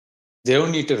set, they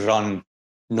don't need to run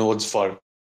nodes for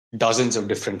dozens of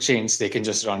different chains. They can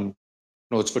just run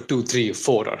nodes for 2, 3,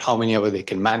 4, or how many ever they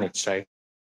can manage, right?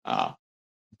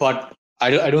 But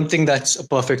I don't think that's a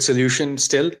perfect solution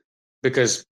still,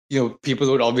 because people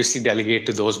would obviously delegate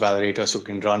to those validators who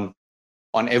can run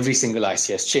on every single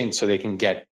ICS chain so they can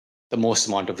get the most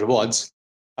amount of rewards.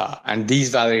 And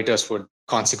these validators would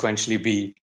consequentially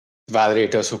be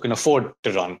validators who can afford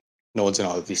to run nodes in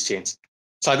all of these chains.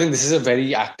 So I think this is a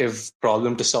very active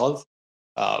problem to solve.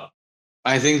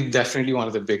 I think definitely one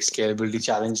of the big scalability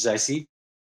challenges I see.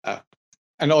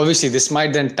 And obviously this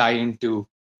might then tie into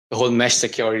the whole mesh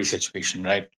security situation,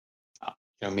 right?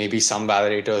 Maybe some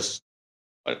validators,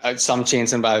 some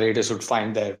chains and validators would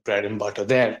find their bread and butter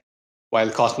there, while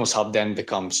Cosmos Hub then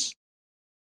becomes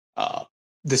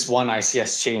this one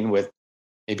ICS chain with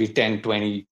maybe 10,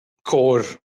 20 core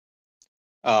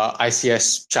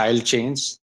ICS child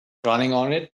chains running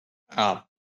on it.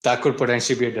 That could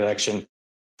potentially be a direction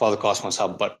for the Cosmos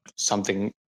Hub, but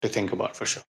something to think about for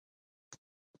sure.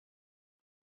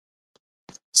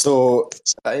 So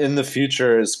in the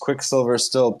future, is Quicksilver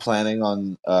still planning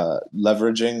on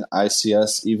leveraging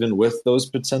ICS even with those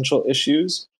potential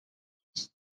issues?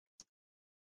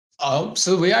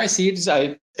 So the way I see it is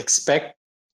I expect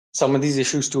some of these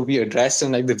issues to be addressed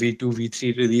in like the V2,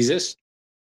 V3 releases.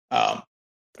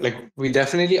 Like we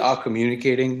definitely are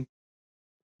communicating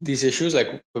these issues.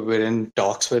 Like we're in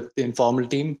talks with the informal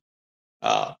team.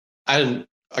 And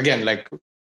again, like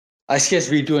ICS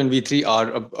V2 and V3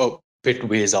 are a bit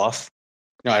ways off.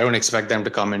 I don't expect them to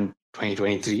come in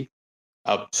 2023.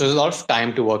 So there's a lot of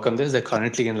time to work on this. They're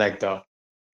currently in like the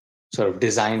sort of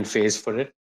design phase for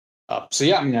it. So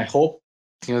yeah, I hope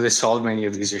they solve many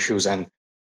of these issues, and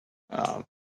I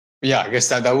guess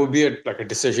that would be a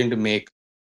decision to make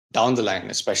down the line,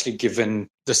 especially given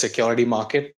the security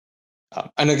market.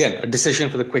 And again, a decision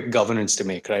for the quick governance to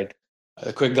make, right?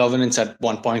 The quick governance at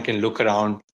one point can look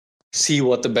around, see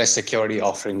what the best security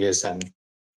offering is, and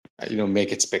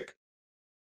make its pick.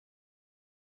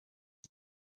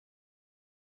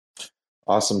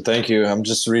 Awesome, thank you. I'm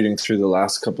just reading through the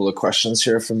last couple of questions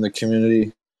here from the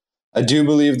community. I do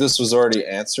believe this was already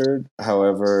answered.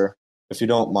 However, if you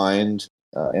don't mind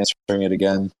answering it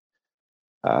again,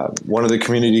 one of the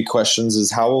community questions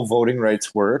is, how will voting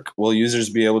rights work? Will users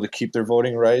be able to keep their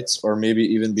voting rights, or maybe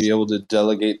even be able to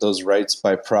delegate those rights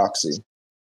by proxy?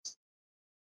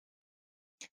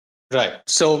 Right.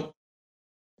 So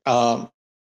the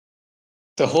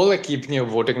whole keeping your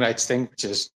voting rights thing, which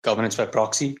is governance by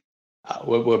proxy,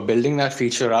 we're building that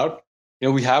feature out.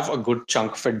 We have a good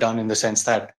chunk of it done in the sense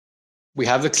that we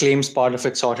have the claims part of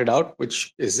it sorted out,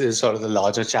 which is sort of the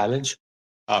larger challenge.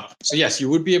 So yes, you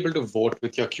would be able to vote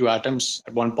with your Q atoms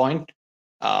at one point.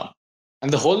 And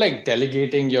the whole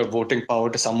delegating your voting power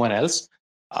to someone else,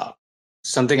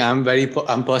 something I'm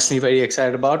personally very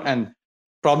excited about, and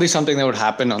probably something that would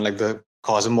happen on the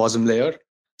CosmWasm layer.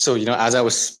 So, as I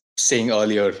was saying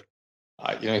earlier,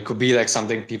 it could be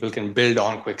something people can build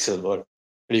on Quicksilver, or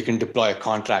you can deploy a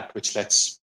contract which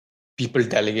lets people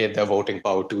delegate their voting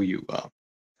power to you.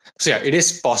 So yeah, it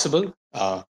is possible.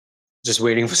 Just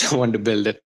waiting for someone to build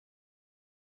it.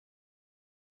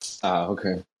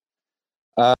 Okay.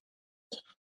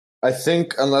 I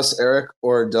think unless Eric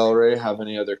or Delray have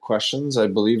any other questions, I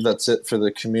believe that's it for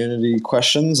the community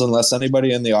questions. Unless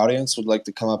anybody in the audience would like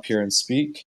to come up here and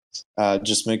speak,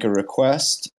 just make a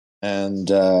request. And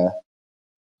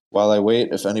while I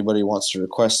wait, if anybody wants to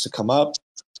request to come up,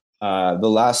 the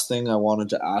last thing I wanted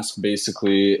to ask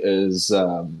basically is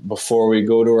before we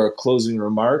go to our closing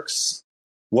remarks,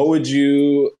 what would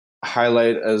you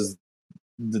highlight as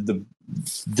the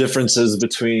differences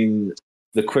between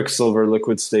the Quicksilver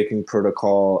liquid staking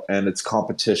protocol and its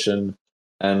competition,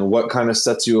 and what kind of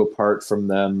sets you apart from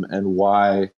them, and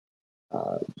why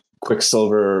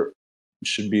Quicksilver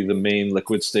should be the main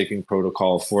liquid staking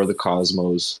protocol for the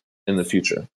Cosmos in the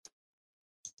future?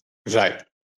 Right.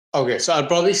 Okay, so I'll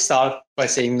probably start by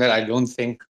saying that I don't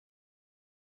think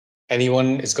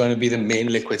anyone is going to be the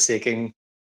main liquid staking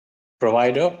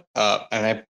provider. And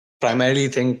I primarily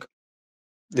think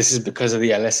this is because of the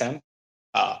LSM.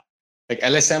 Like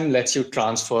LSM lets you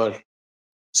transfer.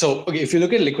 So okay, if you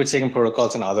look at liquid staking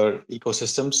protocols and other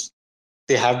ecosystems,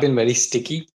 they have been very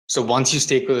sticky. So once you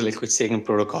stake with a liquid staking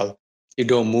protocol, you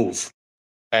don't move.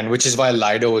 And which is why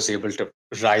Lido was able to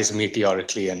rise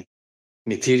meteorically in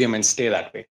Ethereum and stay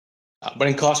that way. But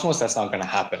in Cosmos, that's not going to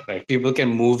happen, right? People can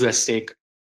move their stake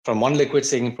from one liquid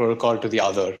staking protocol to the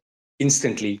other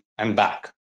instantly and back.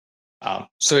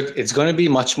 So it's going to be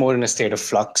much more in a state of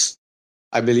flux,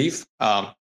 I believe.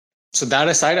 So that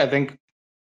aside, I think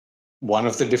one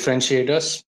of the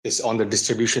differentiators is on the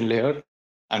distribution layer.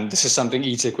 And this is something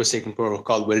each liquid staking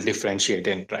protocol will differentiate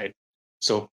in, right?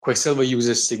 So Quicksilver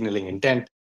uses signaling intent,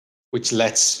 which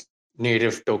lets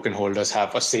native token holders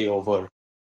have a say over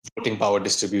voting power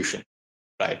distribution,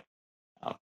 right?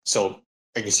 So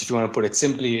I guess if you want to put it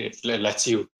simply, it lets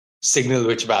you signal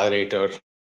which validator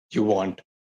you want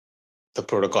the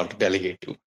protocol to delegate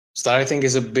to. So that I think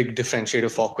is a big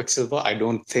differentiator for Quicksilver. I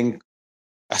don't think,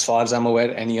 as far as I'm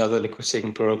aware, any other liquid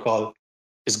staking protocol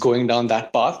is going down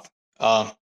that path.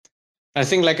 I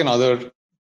think like another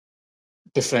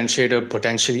differentiator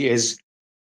potentially is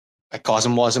a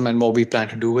cosmosm and what we plan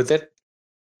to do with it.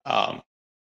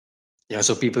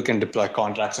 So people can deploy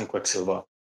contracts on Quicksilver.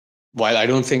 While I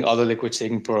don't think other liquid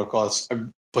staking protocols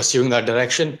are pursuing that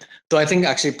direction, though I think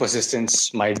actually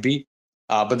persistence might be,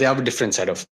 but they have a different set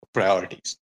of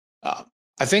priorities.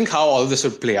 I think how all this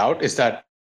would play out is that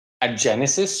at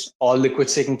Genesis, all liquid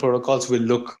staking protocols will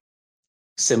look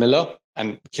similar.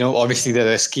 And, obviously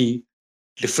there's key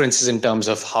differences in terms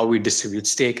of how we distribute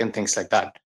stake and things like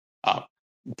that.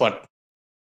 But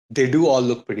they do all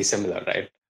look pretty similar, right?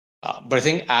 But I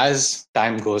think as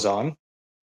time goes on,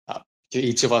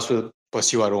 each of us will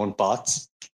pursue our own paths.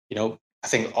 I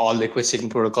think all liquid staking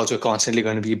protocols are constantly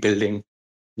going to be building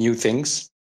new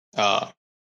things.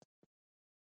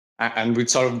 And we'd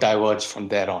sort of diverge from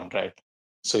there on, right?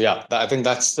 So yeah, I think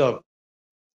that's the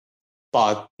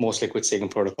path most liquid staking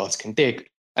protocols can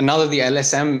take. And now that the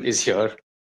LSM is here,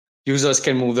 users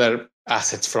can move their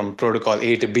assets from protocol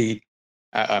A to B,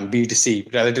 B to C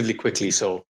relatively quickly.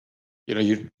 So,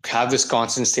 you have this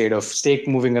constant state of stake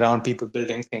moving around, people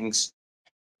building things,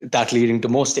 that leading to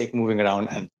more stake moving around,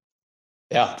 and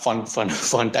yeah, fun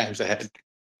times ahead.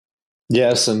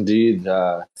 Yes, indeed.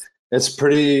 It's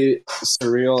pretty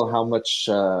surreal how much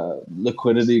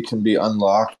liquidity can be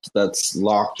unlocked that's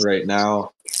locked right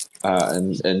now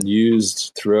and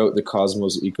used throughout the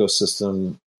Cosmos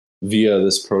ecosystem via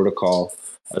this protocol,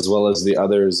 as well as the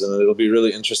others. And it'll be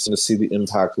really interesting to see the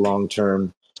impact long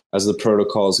term as the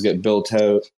protocols get built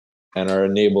out and are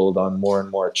enabled on more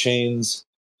and more chains.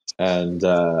 And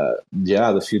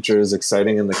the future is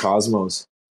exciting in the Cosmos.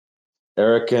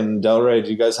 Eric and Delray,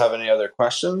 do you guys have any other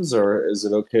questions, or is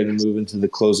it okay to move into the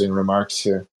closing remarks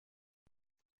here?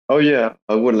 Oh yeah,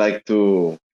 I would like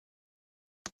to.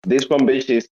 This one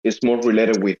basically is more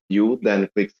related with you than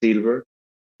Quicksilver.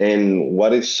 And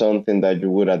what is something that you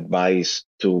would advise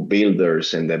to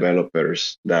builders and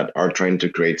developers that are trying to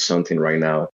create something right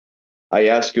now? I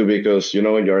ask you because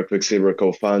you're a Quicksilver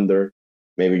co-founder.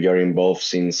 Maybe you're involved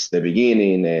since the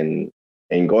beginning and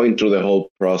going through the whole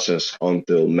process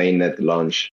until mainnet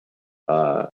launch.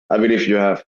 I believe you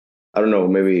have, I don't know,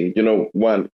 maybe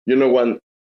one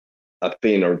a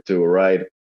thing or two, right?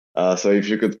 So if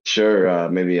you could share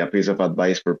maybe a piece of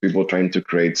advice for people trying to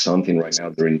create something right now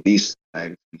during these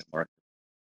times in the market.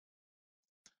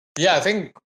 Yeah, I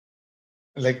think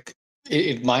like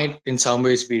it might in some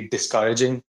ways be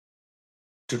discouraging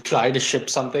to try to ship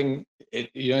something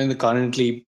in the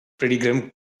currently pretty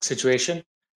grim situation.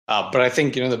 But I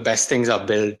think the best things are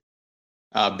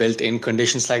built in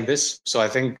conditions like this. So I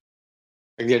think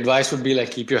the advice would be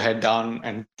like keep your head down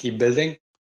and keep building.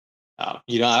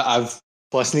 I've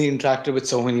personally interacted with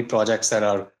so many projects that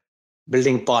are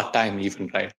building part-time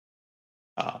even, right?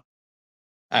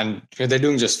 And they're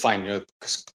doing just fine.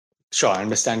 Sure, I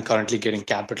understand currently getting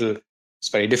capital is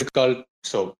very difficult.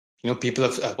 So, people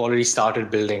have already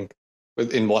started building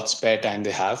in what spare time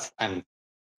they have. And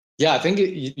yeah, I think,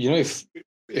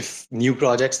 if new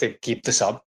projects, they keep this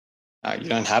up,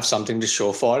 and have something to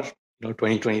show for,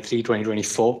 2023,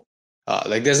 2024,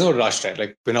 like there's no rush, right?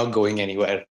 Like we're not going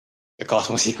anywhere. The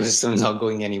Cosmos ecosystem is not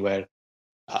going anywhere.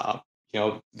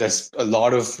 There's a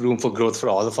lot of room for growth for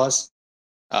all of us.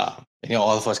 All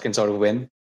of us can sort of win.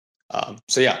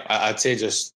 So yeah, I'd say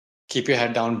just keep your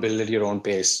head down, build at your own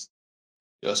pace,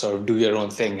 sort of do your own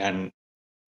thing. And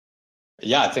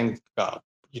yeah, I think,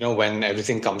 when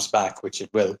everything comes back, which it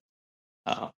will,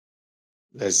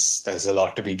 there's a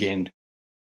lot to be gained.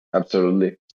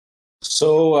 Absolutely.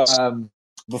 So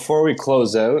before we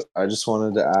close out, I just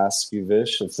wanted to ask you,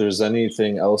 Vish, if there's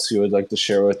anything else you would like to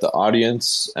share with the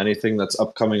audience, anything that's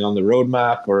upcoming on the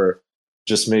roadmap, or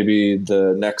just maybe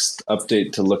the next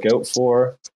update to look out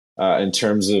for in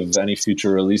terms of any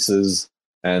future releases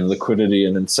and liquidity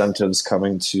and incentives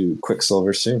coming to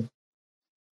Quicksilver soon.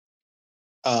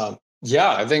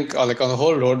 Yeah, I think on the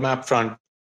whole roadmap front,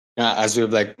 as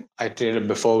we've iterated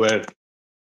before, we're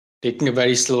taking a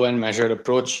very slow and measured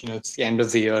approach. It's the end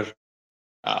of the year.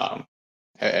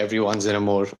 Everyone's in a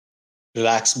more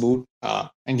relaxed mood.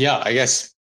 And yeah, I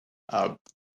guess,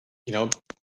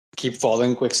 keep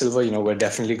following Quicksilver. We're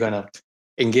definitely going to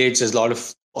engage. There's a lot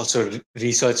of also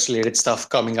research related stuff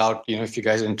coming out. If you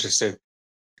guys are interested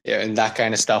in that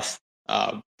kind of stuff,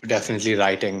 definitely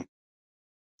writing.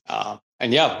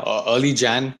 And yeah, early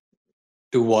Jan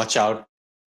to watch out.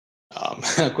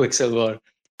 Quicksilver,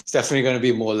 it's definitely going to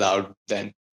be more loud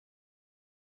then.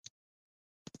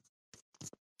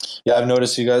 Yeah, I've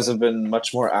noticed you guys have been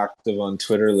much more active on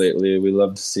Twitter lately. We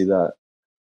love to see that.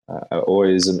 I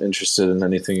always am interested in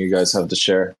anything you guys have to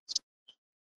share.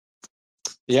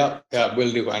 Yeah,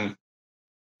 will do. And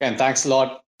thanks a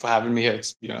lot for having me here.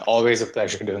 It's always a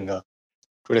pleasure doing the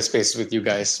Twitter Spaces with you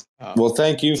guys. Well,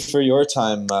 thank you for your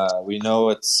time. We know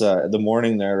it's the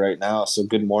morning there right now, so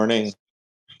good morning.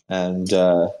 And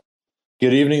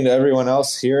good evening to everyone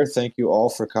else here. Thank you all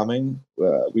for coming.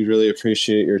 We really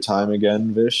appreciate your time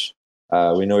again, Vish.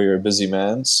 We know you're a busy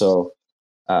man, so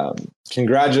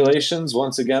congratulations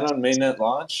once again on Mainnet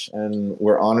launch, and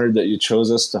we're honored that you chose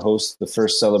us to host the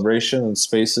first celebration in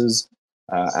Spaces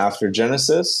after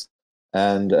Genesis.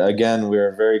 And again,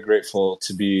 we're very grateful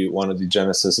to be one of the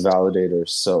Genesis validators.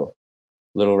 So,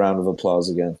 little round of applause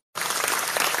again.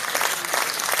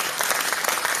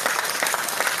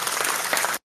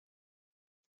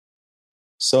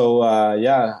 So, I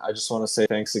just want to say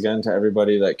thanks again to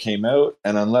everybody that came out.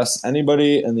 And unless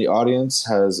anybody in the audience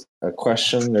has a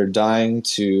question they're dying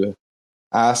to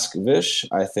ask Vish,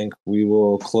 I think we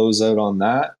will close out on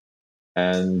that.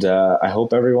 And I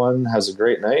hope everyone has a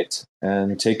great night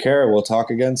and take care. We'll talk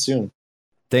again soon.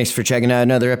 Thanks for checking out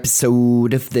another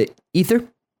episode of The Ether.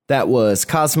 That was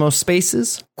Cosmos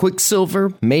Spaces, Quicksilver,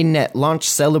 Mainnet Launch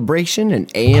Celebration,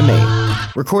 and AMA.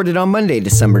 Recorded on Monday,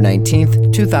 December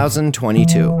 19th,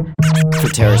 2022. For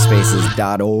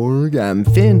TerraSpaces.org, I'm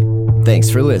Finn. Thanks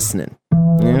for listening.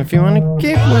 And if you want to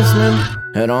keep listening,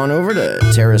 head on over to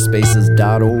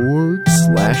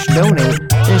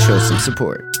TerraSpaces.org/donate and show some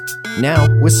support. Now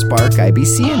with Spark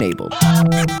IBC enabled.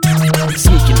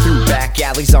 Sneaking through back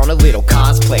alleys on a little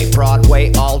cosplay.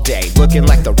 Broadway all day, looking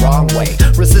like the wrong way.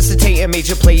 Resuscitating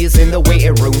major players in the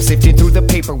waiting room. Sifting through the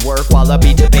paperwork while I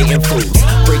be debating fools.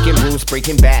 Breaking rules,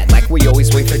 breaking bad, like we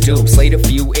always wait for doom. Slayed a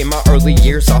few in my early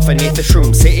years off beneath the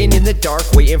shrooms. Sitting in the dark,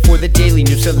 waiting for the daily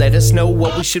news to let us know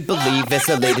what we should believe as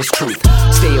the latest truth.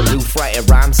 Stay aloof, writing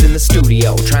rhymes in the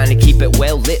studio. Trying to keep it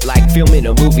well lit like filming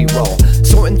a movie roll.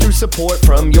 Sorting through support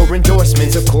from your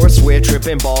endorsements. Of course, we're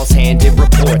tripping balls, handing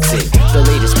reports it. The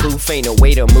latest proof ain't a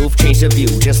way to move, change the view.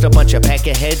 Just a bunch of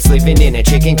peckerheads living in a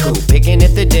chicken coop. Picking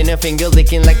at the dinner, finger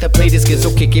licking like the plate is good. So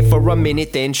kick it for a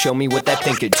minute, then show me what that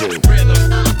thing could do. 2 +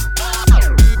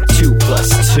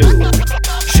 2.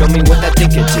 Show me what that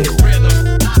thing could do.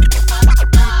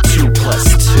 2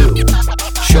 + 2.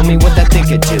 Show me what that thing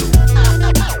could do.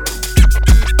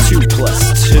 2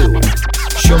 + 2.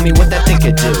 Show me what that thing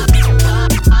could do.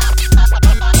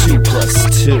 2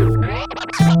 + 2.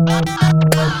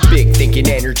 Big thinking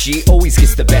energy always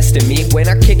gets the best of me when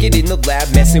I kick it in the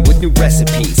lab, messing with new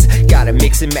recipes. Gotta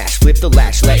mix and mash, flip the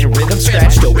latch, letting rhythm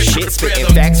scratch. Dope shit, spitting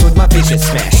facts with my vision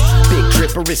smashed. Big drip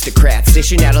lip aristocrats,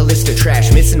 dishing out a list of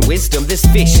trash. Missing wisdom, this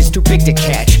fish is too big to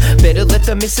catch. Better let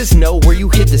the missus know where you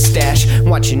hid the stash.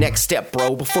 Watch your next step,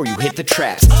 bro, before you hit the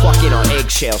traps. Walking on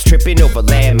eggshells, tripping over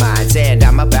landmines. And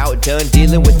I'm about done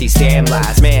dealing with these damn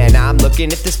lies. Man, I'm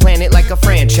looking at this planet like a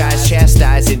franchise.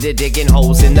 Chastised into digging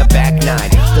holes in the back nine.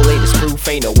 The latest proof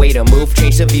ain't a way to move,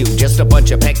 change the view. Just a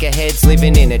bunch of peckerheads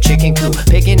living in a chicken coop.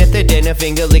 Picking at the dinner,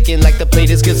 finger licking like the plate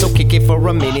is good. So kick it for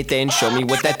a minute, then show me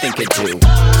what that thing could do.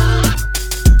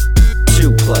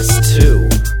 2 plus 2.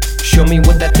 Show me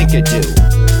what that thing could do.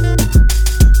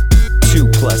 2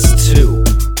 plus 2.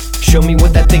 Show me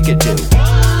what that thing could do.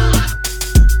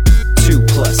 2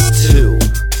 plus 2.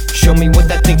 Show me what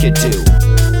that thing could do.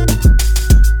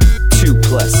 2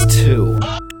 plus 2.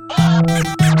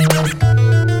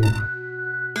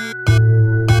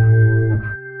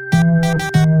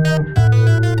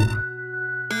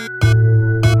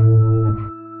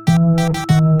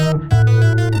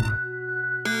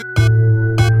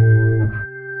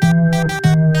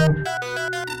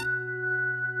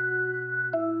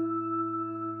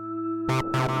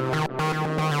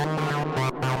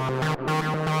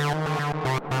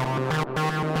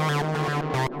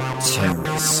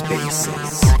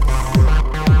 TerraSpaces.